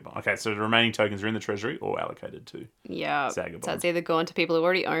Zagabond. Okay, so the remaining tokens are in the treasury or allocated to Zagabond. So it's either gone to people who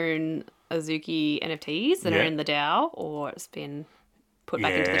already own Azuki NFTs that are in the DAO, or it's been put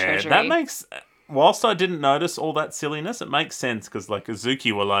back into the treasury. That makes... Whilst I didn't notice all that silliness, it makes sense because like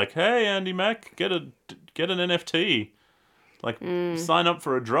Azuki were like, "Hey, Andy Mack, get an NFT, like sign up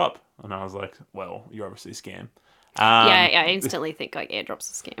for a drop," and I was like, "Well, you're obviously a scam." I instantly think like airdrops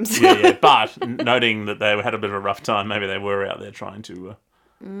are scams. yeah. But noting that they had a bit of a rough time, maybe they were out there trying to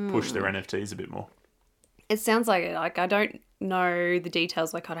push their NFTs a bit more. It sounds like it. Like I don't know the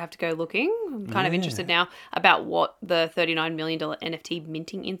details. Like I'd have to go looking. I'm kind of interested now about what the $39 million NFT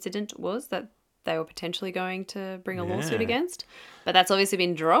minting incident was that they were potentially going to bring a lawsuit against. But that's obviously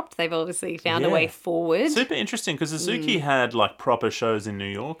been dropped. They've obviously found a way forward. Super interesting because Azuki had like proper shows in New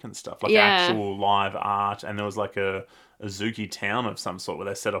York and stuff, like actual live art, and there was like a Azuki town of some sort where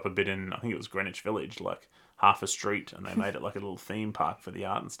they set up a bit in, I think it was Greenwich Village, like half a street, and they made it like a little theme park for the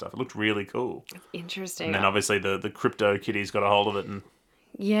art and stuff. It looked really cool. Interesting. And then obviously the crypto kitties got a hold of it and...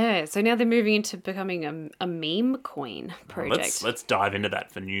 Yeah, so now they're moving into becoming a meme coin project. Let's dive into that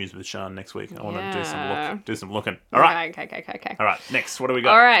for news with Sean next week. I want to do some looking. All right. Okay. All right, next, what do we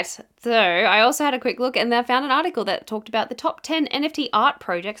got? All right. So I also had a quick look and I found an article that talked about the top 10 NFT art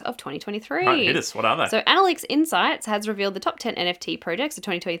projects of 2023. Right, hit us. What are they? So Analytics Insights has revealed the top 10 NFT projects of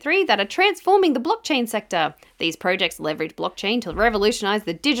 2023 that are transforming the blockchain sector. These projects leverage blockchain to revolutionize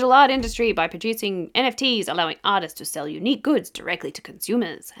the digital art industry by producing NFTs, allowing artists to sell unique goods directly to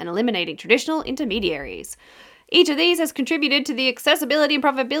consumers and eliminating traditional intermediaries. Each of these has contributed to the accessibility and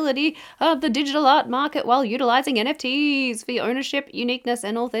profitability of the digital art market while utilizing NFTs for ownership, uniqueness,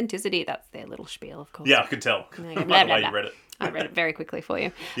 and authenticity. That's their little spiel, of course. Yeah, I could tell Blah, by blah, the way blah. you read it. I read it very quickly for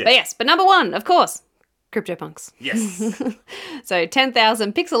you. Yes. But number one, of course, CryptoPunks. Yes. So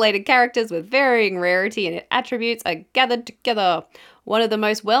 10,000 pixelated characters with varying rarity and attributes are gathered together. One of the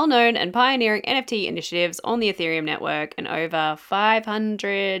most well-known and pioneering NFT initiatives on the Ethereum network, and over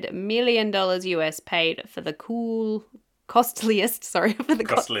 $500 million US paid for the costliest. Costly. I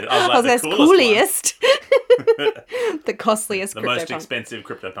was like, the coolest the costliest the CryptoPunk. most expensive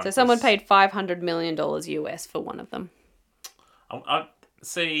CryptoPunk. So someone paid $500 million US for one of them.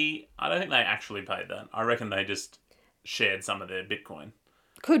 See, I don't think they actually paid that. I reckon they just shared some of their Bitcoin.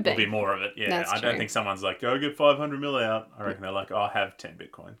 Could be. There'll be more of it, yeah. That's I don't true. think someone's like, go get 500 mil out. I reckon they're like, oh, I have 10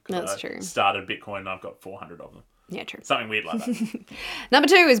 Bitcoin. That's I true. Started Bitcoin and I've got 400 of them. Yeah, true. Something weird like that. Number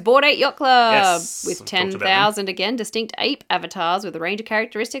 2 is Bored Ape Yacht Club, Yes, with I've talked about 10,000 again distinct ape avatars with a range of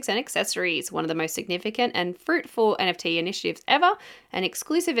characteristics and accessories. One of the most significant and fruitful NFT initiatives ever, and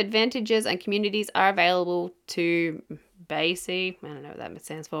exclusive advantages and communities are available to BASI, I don't know what that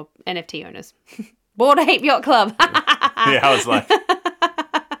stands for, NFT owners. Bored Ape Yacht Club. Yeah, I was like,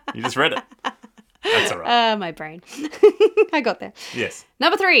 you just read it. That's all right. My brain. I got there. Yes.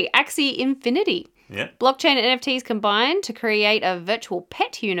 Number 3, Axie Infinity. Yeah. Blockchain and NFTs combine to create a virtual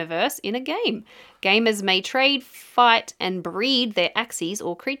pet universe in a game. Gamers may trade, fight, and breed their Axies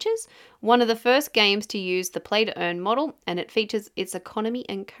or creatures. One of the first games to use the play-to-earn model, and it features its economy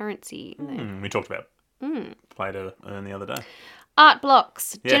and currency in there. We talked about play-to-earn the other day. Art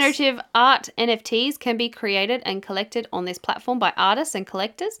blocks. Yes. Generative art NFTs can be created and collected on this platform by artists and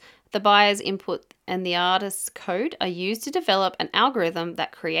collectors. The buyer's input and the artist's code are used to develop an algorithm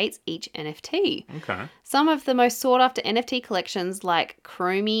that creates each NFT. Okay. Some of the most sought-after NFT collections like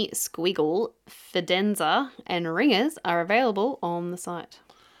Chromie, Squiggle, Fidenza, and Ringers are available on the site.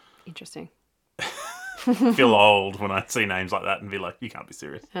 Interesting. I feel old when I see names like that and be like, you can't be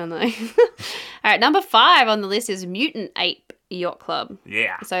serious. I know. All right, number 5 on the list is Mutant Ape Yacht Club.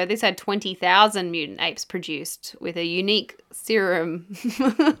 Yeah. So this had 20,000 mutant apes produced with a unique serum.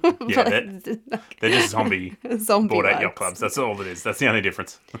 Yeah, they're just zombie Bored Ape vibes. Yacht Clubs. That's all it is. That's the only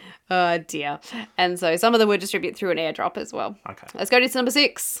difference. Oh, dear. And so some of them were distributed through an airdrop as well. Okay. Let's go to number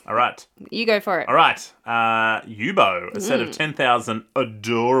 6. All right. You go for it. All right. Yubo, a set of 10,000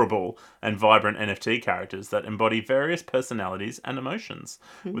 adorable and vibrant NFT characters that embody various personalities and emotions.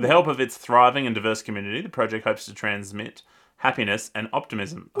 With the help of its thriving and diverse community, the project hopes to transmit happiness and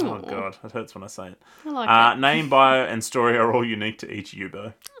optimism. Oh, God. It hurts when I say it. I like it. Name, bio, and story are all unique to each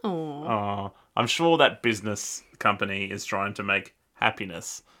Yubo. Aw. I'm sure that business company is trying to make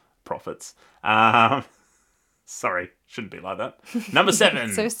happiness profits. Sorry, shouldn't be like that. Number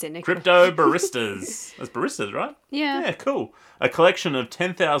 7. So cynical. Crypto Baristas. That's baristas, right? Yeah. Yeah, cool. A collection of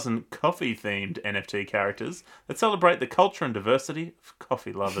 10,000 coffee-themed NFT characters that celebrate the culture and diversity of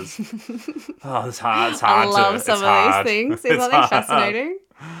coffee lovers. Oh, it's hard. It's hard. I love some of these things. Isn't that fascinating?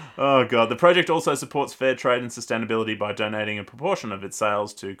 Oh, God. The project also supports fair trade and sustainability by donating a proportion of its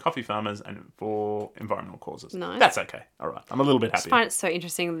sales to coffee farmers and for environmental causes. Nice. That's okay. All right. I'm a little bit I happy. find it so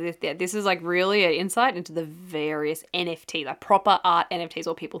interesting that this is like really an insight into the various NFTs, like proper art NFTs,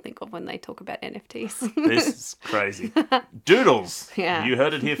 what people think of when they talk about NFTs. This is crazy. Doodles. Yeah. You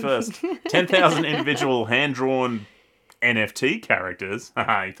heard it here first. 10,000 individual hand-drawn NFT characters.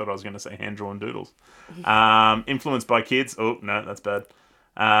 Haha, you thought I was going to say hand-drawn doodles. Influenced by kids. Oh, no, that's bad.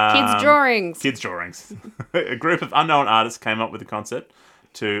 Kids' drawings. Kids' drawings. A group of unknown artists came up with the concept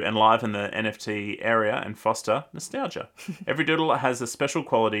to enliven the NFT area and foster nostalgia. Every doodle has a special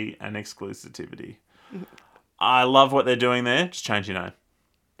quality and exclusivity. I love what they're doing there. Just change your name.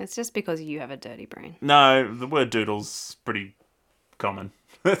 It's just because you have a dirty brain. No, the word doodle's pretty common,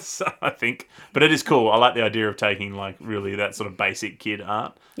 I think. But it is cool. I like the idea of taking like really that sort of basic kid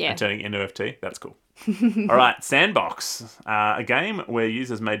art and turning it into NFT. That's cool. All right, Sandbox, a game where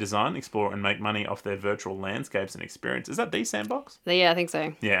users may design, explore, and make money off their virtual landscapes and experiences. Is that the Sandbox? Yeah, I think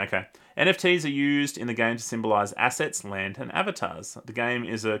so. Yeah, okay. NFTs are used in the game to symbolize assets, land, and avatars. The game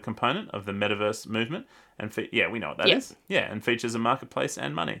is a component of the metaverse movement, and we know what that is. Yeah, and features a marketplace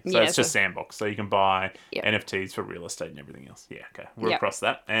and money. So it's just Sandbox, so you can buy NFTs for real estate and everything else. Yeah, okay. We're across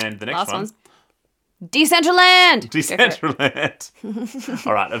that. And the next Last one. one's Decentraland! Decentraland.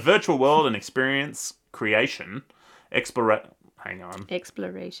 All right. A virtual world and experience creation. Hang on.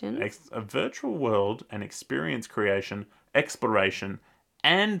 Exploration. A virtual world and experience creation, exploration,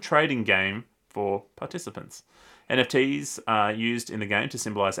 and trading game for participants. NFTs are used in the game to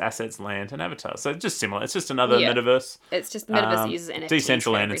symbolize assets, land, and avatars. So just similar. It's just another metaverse. It's just the metaverse that uses NFTs.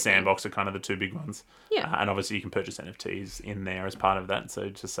 Decentraland and Sandbox are kind of the two big ones. Yeah. And obviously you can purchase NFTs in there as part of that. So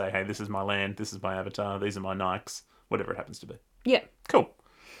just say, hey, this is my land, this is my avatar, these are my Nikes, whatever it happens to be. Yeah. Cool.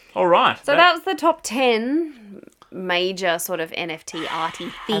 All right. So that was the top 10 major sort of NFT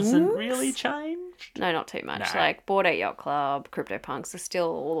arty things. Hasn't really changed. No, not too much. No. Like Bored Ape Yacht Club, CryptoPunks are still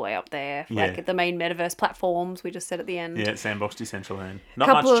all the way up there. Like the main metaverse platforms we just said at the end. Yeah, Sandbox, Decentraland.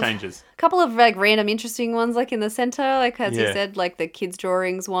 Not much changes. A couple of like random interesting ones like in the center, like as you said, like the kids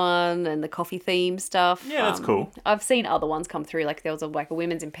drawings one and the coffee theme stuff. Yeah, that's cool. I've seen other ones come through. Like there was a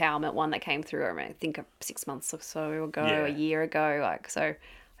women's empowerment one that came through. I think 6 months or so ago, a year ago. Like so,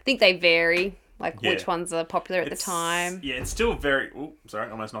 I think they vary. Like which ones are popular at the time. Yeah, it's still very... Oh,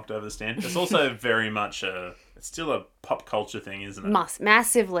 sorry, almost knocked over the stand. It's also very much it's still a pop culture thing, isn't it?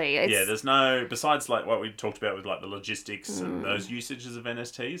 Massively. There's no... Besides like what we talked about with like the logistics and those usages of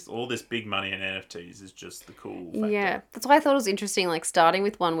NFTs, all this big money in NFTs is just the cool factor. Yeah, that's why I thought it was interesting, like starting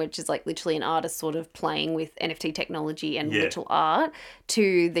with one which is like literally an artist sort of playing with NFT technology and literal art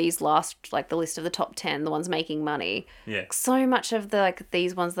to these last, like the list of the top 10, the ones making money. Yeah. So much of the like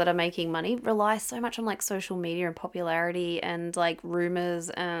these ones that are making money rely so much on like social media and popularity and like rumors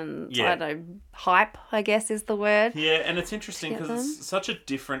and I don't know, hype, I guess is the word. Yeah, and it's interesting because it's such a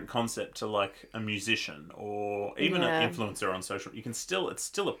different concept to like a musician or even an influencer on social. It's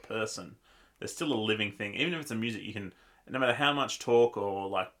still a person. They're still a living thing. Even if it's a music, you can, no matter how much talk or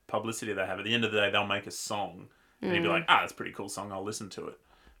like publicity they have, at the end of the day, they'll make a song and you'll be like, that's a pretty cool song. I'll listen to it.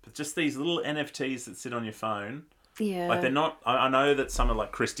 But just these little NFTs that sit on your phone. Yeah. Like they're not, I know that some of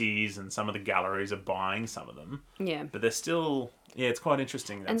like Christie's and some of the galleries are buying some of them. Yeah. But they're still, it's quite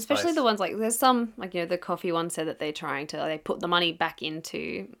interesting. And especially the ones like, there's some, like, the coffee one said that they're trying to, they put the money back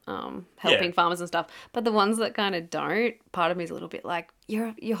into helping farmers and stuff. But the ones that kind of don't, part of me is a little bit like,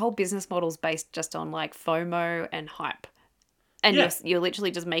 your whole business model's based just on like FOMO and hype. And you're literally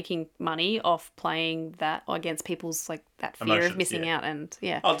just making money off playing that against people's like that fear emotions, of missing out and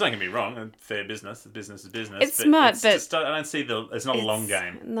Oh, don't get me wrong, fair business. Business is business. It's smart, but just, I don't see it's not a long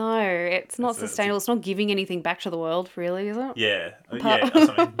game. No, it's not sustainable. It's not giving anything back to the world, really, is it? Yeah, that's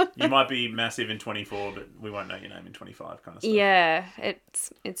something. You might be massive in 24, but we won't know your name in 25, kind of stuff. Yeah,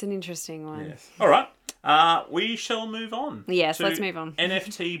 it's an interesting one. Yes. All right. We shall move on. Yes, let's move on.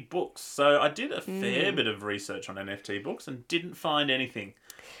 NFT books. So I did a fair bit of research on NFT books and didn't find anything.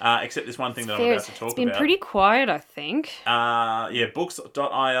 Except this one thing that I'm about to talk about. It's been pretty quiet, I think.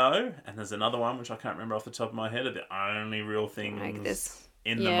 Books.io, and there's another one which I can't remember off the top of my head, are the only real things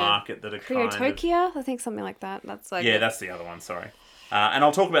in the market that are Creatokia, I think something like that. That's like that's the other one, sorry. And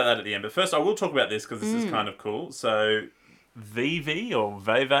I'll talk about that at the end. But first I will talk about this because this is kind of cool. So VV or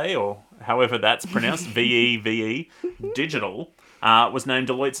Veve or however that's pronounced, VEVE Digital, was named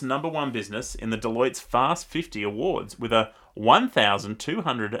Deloitte's #1 business in the Deloitte's Fast 50 Awards with a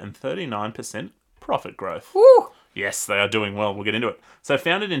 1,239% profit growth. Woo! Yes, they are doing well. We'll get into it. So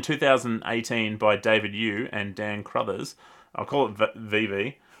founded in 2018 by David Yu and Dan Crothers, I'll call it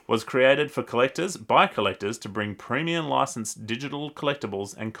VV, was created for collectors by collectors to bring premium licensed digital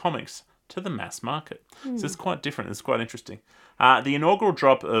collectibles and comics to the mass market. So it's quite different. It's quite interesting. The inaugural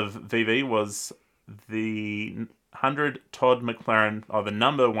drop of VV was the 100 Todd McFarlane, or the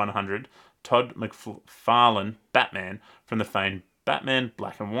number 100 Todd McFarlane Batman from the famed Batman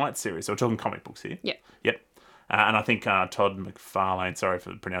Black and White series. So we're talking comic books here. Yeah. Yep. And I think Todd McFarlane, sorry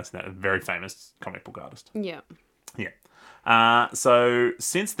for pronouncing that, a very famous comic book artist. Yeah. Yeah. So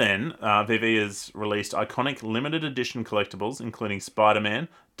since then, VV has released iconic limited edition collectibles, including Spider-Man,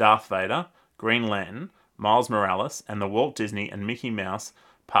 Darth Vader, Green Lantern, Miles Morales, and the Walt Disney and Mickey Mouse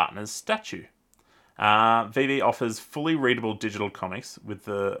partners statue. VV offers fully readable digital comics with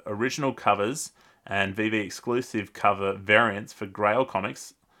the original covers and VV exclusive cover variants for Grail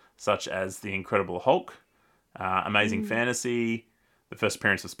comics, such as The Incredible Hulk, Amazing Fantasy, the first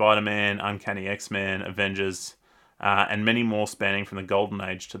appearance of Spider-Man, Uncanny X-Men, Avengers, and many more spanning from the Golden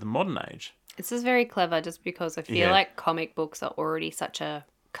Age to the Modern Age. This is very clever just because I feel like comic books are already such a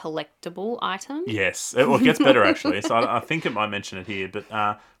collectible item. Yes. Well, it gets better, actually. So I think it might mention it here. But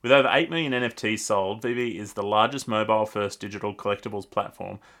with over 8 million NFTs sold, VV is the largest mobile-first digital collectibles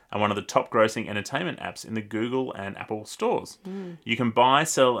platform and one of the top-grossing entertainment apps in the Google and Apple stores. You can buy,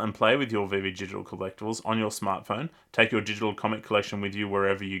 sell, and play with your VV digital collectibles on your smartphone, take your digital comic collection with you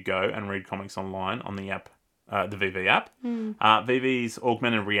wherever you go, and read comics online on the app. The VV app. VV's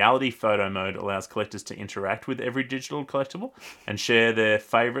augmented reality photo mode allows collectors to interact with every digital collectible and share their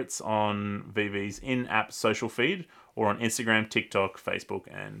favourites on VV's in-app social feed or on Instagram, TikTok, Facebook,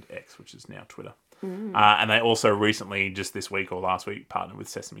 and X, which is now Twitter. And they also recently, just this week or last week, partnered with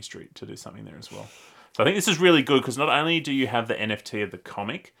Sesame Street to do something there as well. So I think this is really good because not only do you have the NFT of the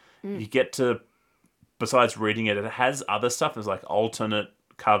comic, you get to, besides reading it, it has other stuff. There's like alternate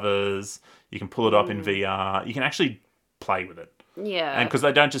covers. You can pull it up in VR. You can actually play with it. Yeah. And because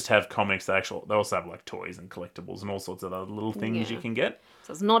they don't just have comics, they also have like toys and collectibles and all sorts of other little things you can get.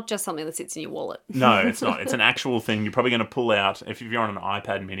 So it's not just something that sits in your wallet. No, it's not. It's an actual thing. You're probably going to pull out, if you're on an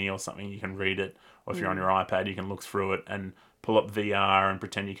iPad mini or something, you can read it. Or if you're on your iPad, you can look through it and pull up VR and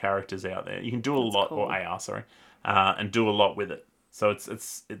pretend your character's out there. You can do a lot, cool. Or AR, sorry, and do a lot with it. So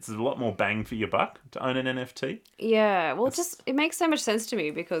it's a lot more bang for your buck to own an NFT. Yeah, well, it makes so much sense to me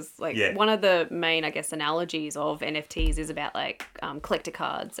because one of the main, I guess, analogies of NFTs is about like collector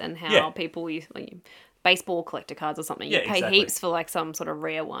cards and how people use baseball collector cards or something. You pay heaps for like some sort of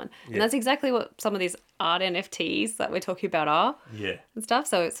rare one, and that's exactly what some of these art NFTs that we're talking about are. Yeah, and stuff.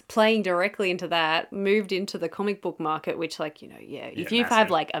 So it's playing directly into that, moved into the comic book market, which if you have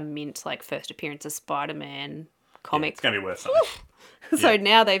like a mint like first appearance of Spider-Man comic, it's gonna be worth something. So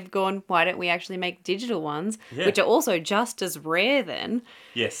now they've gone, why don't we actually make digital ones, which are also just as rare then.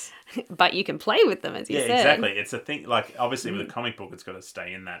 Yes. But you can play with them, as you said. Yeah, exactly. It's a thing, like, obviously with a comic book, it's got to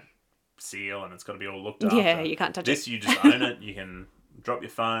stay in that seal and it's got to be all looked after. Yeah, you can't touch it. This, you just own it. You can drop your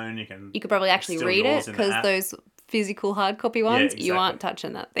phone. You could probably actually read it because those physical hard copy ones, you aren't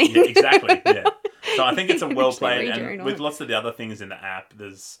touching that thing. Yeah, exactly. Yeah. So I think it's a well played, and with lots of the other things in the app,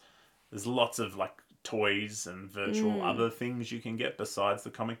 there's lots of like toys and virtual other things you can get besides the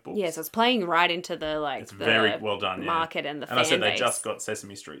comic books. Yeah, so it's playing right into the it's very well done market and the fan base. And I said base. They just got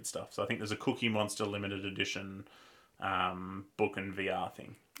Sesame Street stuff, so I think there's a Cookie Monster limited edition book and VR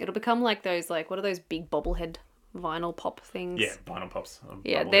thing. It'll become like those what are those big bobblehead vinyl pop things? Yeah, vinyl pops.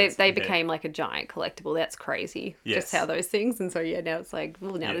 Yeah, they became like a giant collectible. That's crazy. Yes. Just how those things. And so now it's like,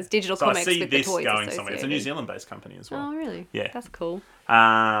 well, now there's digital comics with the toys. I see this going somewhere. It's a New Zealand-based company as well. Oh, really? Yeah, that's cool.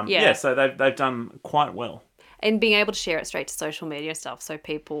 So they've done quite well. And being able to share it straight to social media stuff, so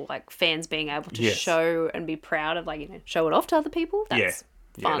people fans being able to show and be proud of show it off to other people. That's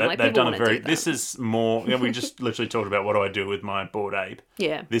fun. They've done a very. This is more. We just literally talked about what do I do with my Bored Ape.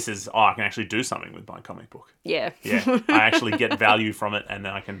 Yeah. This is I can actually do something with my comic book. Yeah. Yeah. I actually get value from it, and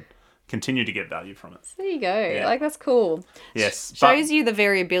then I can continue to get value from it. There you go. Yeah. That's cool. Yes. Shows you the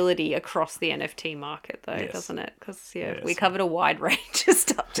variability across the NFT market, though, doesn't it? Because we covered a wide range of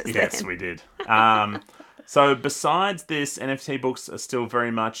stuff just then. Yes, we did. So besides this, NFT books are still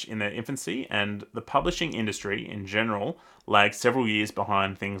very much in their infancy, and the publishing industry in general lags several years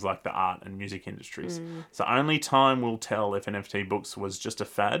behind things like the art and music industries. So only time will tell if NFT books was just a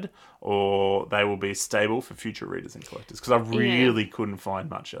fad or they will be stable for future readers and collectors, because I really couldn't find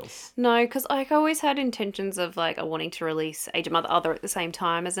much else. No, because I always had intentions of wanting to release Age of Mother Other at the same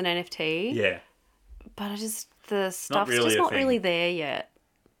time as an NFT. Yeah. But the stuff's just not really there yet.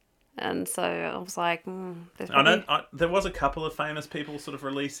 And so I was like, there was a couple of famous people sort of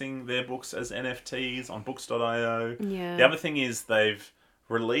releasing their books as NFTs on books.io. Yeah. The other thing is they've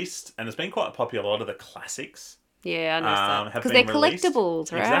released, and it's been quite popular, a lot of the classics. Yeah, I know that. Because they're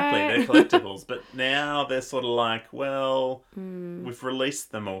collectibles, right? Exactly, they're collectibles. But now they're sort of like, we've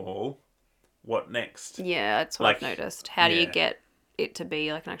released them all. What next? Yeah, that's what I've noticed. How do you get it to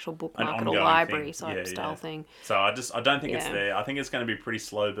be like an actual book market or library style thing? So I don't think it's there. I think it's going to be a pretty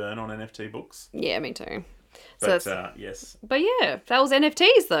slow burn on NFT books. Yeah, me too. But yes. But yeah, that was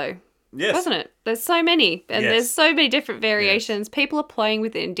NFTs though. Yes. Wasn't it? There's so many. And there's so many different variations. Yes. People are playing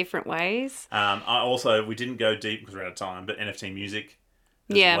with it in different ways. We didn't go deep because we're out of time, but NFT music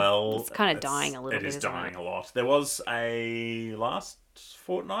as well. It's kind of dying a little bit. It is dying a lot. There was last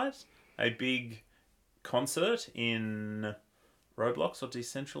fortnight, a big concert in Roblox or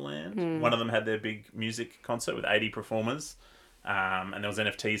Decentraland. One of them had their big music concert with 80 performers, and there was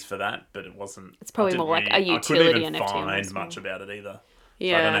NFTs for that, but it wasn't. It's probably more like a utility NFT. I couldn't even find much about it either.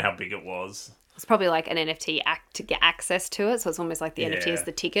 Yeah, so I don't know how big it was. It's probably like an NFT act to get access to it, so it's almost like the NFT is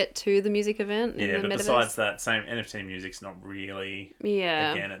the ticket to the music event. Yeah, but besides that, same NFT music's not really.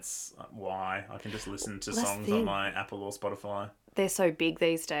 Yeah. Again, it's why I can just listen to songs on my Apple or Spotify. they're so big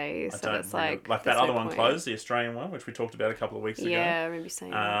these days. I So don't it's like there's that no other one point. closed, the Australian one, which we talked about a couple of weeks ago. Yeah, I remember you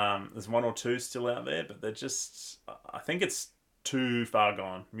saying that. There's one or two still out there, but they're just. I think it's too far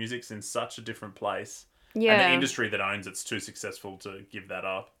gone. Music's in such a different place, and the Yeah. industry that owns it's too successful to give that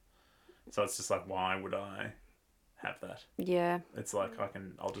up. So it's just like, why would I have that? Yeah. It's like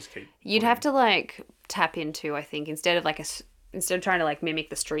I'll just keep. You'd have to like tap into, I think, instead of trying to like mimic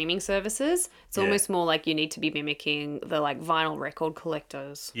the streaming services, it's Yeah. almost more like you need to be mimicking the like vinyl record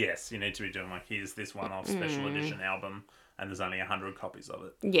collectors. Yes, you need to be doing like, here's this one-off special edition album, and there's only 100 copies of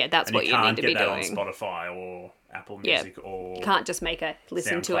it. Yeah, that's And what you need to be can't get that doing. on Spotify or Apple Yeah. Music or. You can't just make a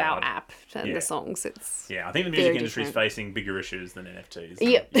listen to our SoundCloud. app and Yeah. the songs. It's Yeah, I think the music very industry is different. facing bigger issues than NFTs.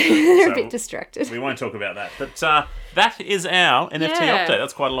 Yep, they're So a bit distracted. We won't talk about that. But that is our NFT Yeah. update.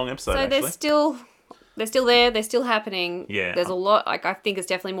 That's quite a long episode, So actually. they're still there. They're still happening. Yeah. There's a lot. Like I think it's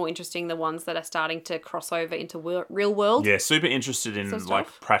definitely more interesting the ones that are starting to cross over into real world. Yeah, super interested in Stuff. like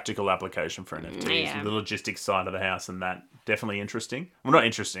practical application for NFTs, Yeah. the logistics side of the house, and that definitely interesting. Well, not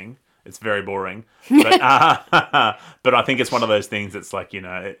interesting. It's very boring, but but I think it's one of those things that's like,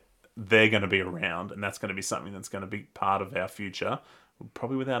 they're going to be around, and that's going to be something that's going to be part of our future,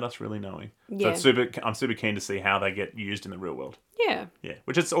 probably without us really knowing. Yeah. So I'm super keen to see how they get used in the real world. Yeah. Yeah,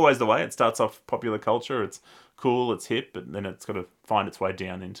 which is always the way. It starts off popular culture. It's cool. It's hip, but then it's got to find its way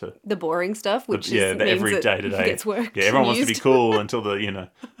down into The boring stuff, which the means every it day to day. gets work. Yeah, everyone wants to be used. cool until they got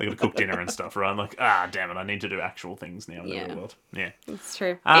to cook dinner and stuff, right? Like, damn it, I need to do actual things now in the Yeah. real world. Yeah. It's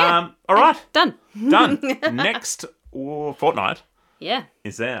true. Yeah. All right, Done. done. Next fortnight Yeah.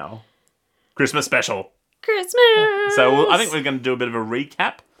 is our Christmas special. Christmas. So I think we're going to do a bit of a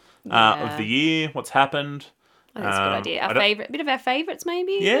recap Yeah. of the year, what's happened. I think it's a good idea. Our bit of our favourites,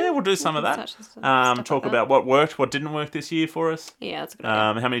 maybe. Yeah, we'll do some of that. Touch on stuff like Talk that. about what worked, what didn't work this year for us. Yeah, that's a good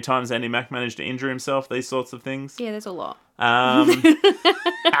idea. How many times Andy Mack managed to injure himself, these sorts of things. Yeah, there's a lot.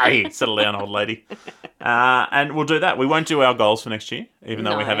 Hey, settle down, old lady. And we'll do that. We won't do our goals for next year, even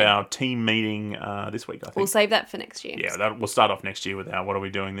though we have No. our team meeting this week, I think. We'll save that for next year. Yeah, we'll start off next year with our what are we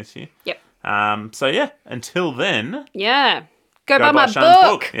doing this year. Yep. So yeah, until then, Yeah. Go buy go my buy Sean's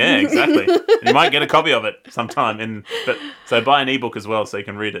book. Yeah, exactly. You might get a copy of it sometime. So buy an ebook as well, so you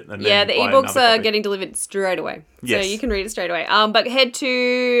can read it. And Yeah, then the buy ebooks another are copy. getting delivered straight away. Yes. So you can read it straight away. But head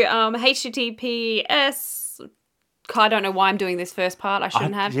to HTTPS. I don't know why I'm doing this first part. I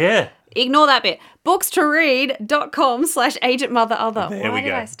shouldn't have. Yeah. Ignore that bit. bookstoread.com/agentmotherother. There Why we did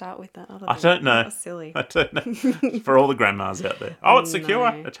go. I start with that? I don't know. That's silly. I don't know. For all the grandmas out there. Oh, it's secure.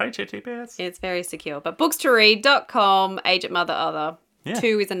 No. It's HTTPS. It's very secure. But bookstoread.com/agentmotherother. Yeah.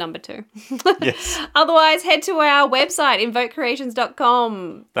 2 is a number 2. Yes. Otherwise, head to our website,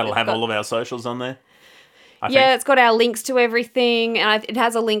 invokecreations.com. That'll have all of our socials on there. I Yeah, think. it's got our links to everything, and it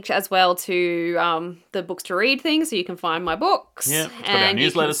has a link as well to the books to read thing, so you can find my books. Yeah, it's got our and you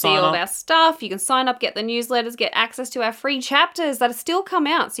newsletter can see sign all up. of our stuff. You can sign up, get the newsletters, get access to our free chapters that are still come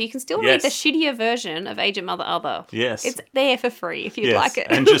out, so you can still read the Yes. shittier version of Agent Mother Other. Yes. It's there for free if you'd Yes, like it.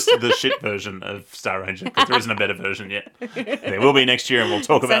 and just the shit version of Star Ranger, because there isn't a better version yet. There will be next year, and we'll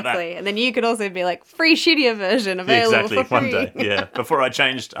talk about that. Exactly, and then you can also be like free shittier version available Exactly, for free. one day. Yeah, before I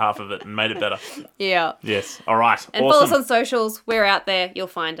changed half of it and made it better. Yeah. Yes. All right. And awesome. follow us on socials. We're out there. You'll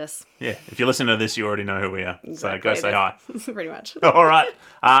find us. Yeah. If you listen to this, you already know who we are. So go Exactly. say hi. Pretty much. All right.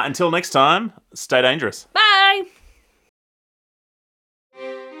 Until next time, stay dangerous. Bye.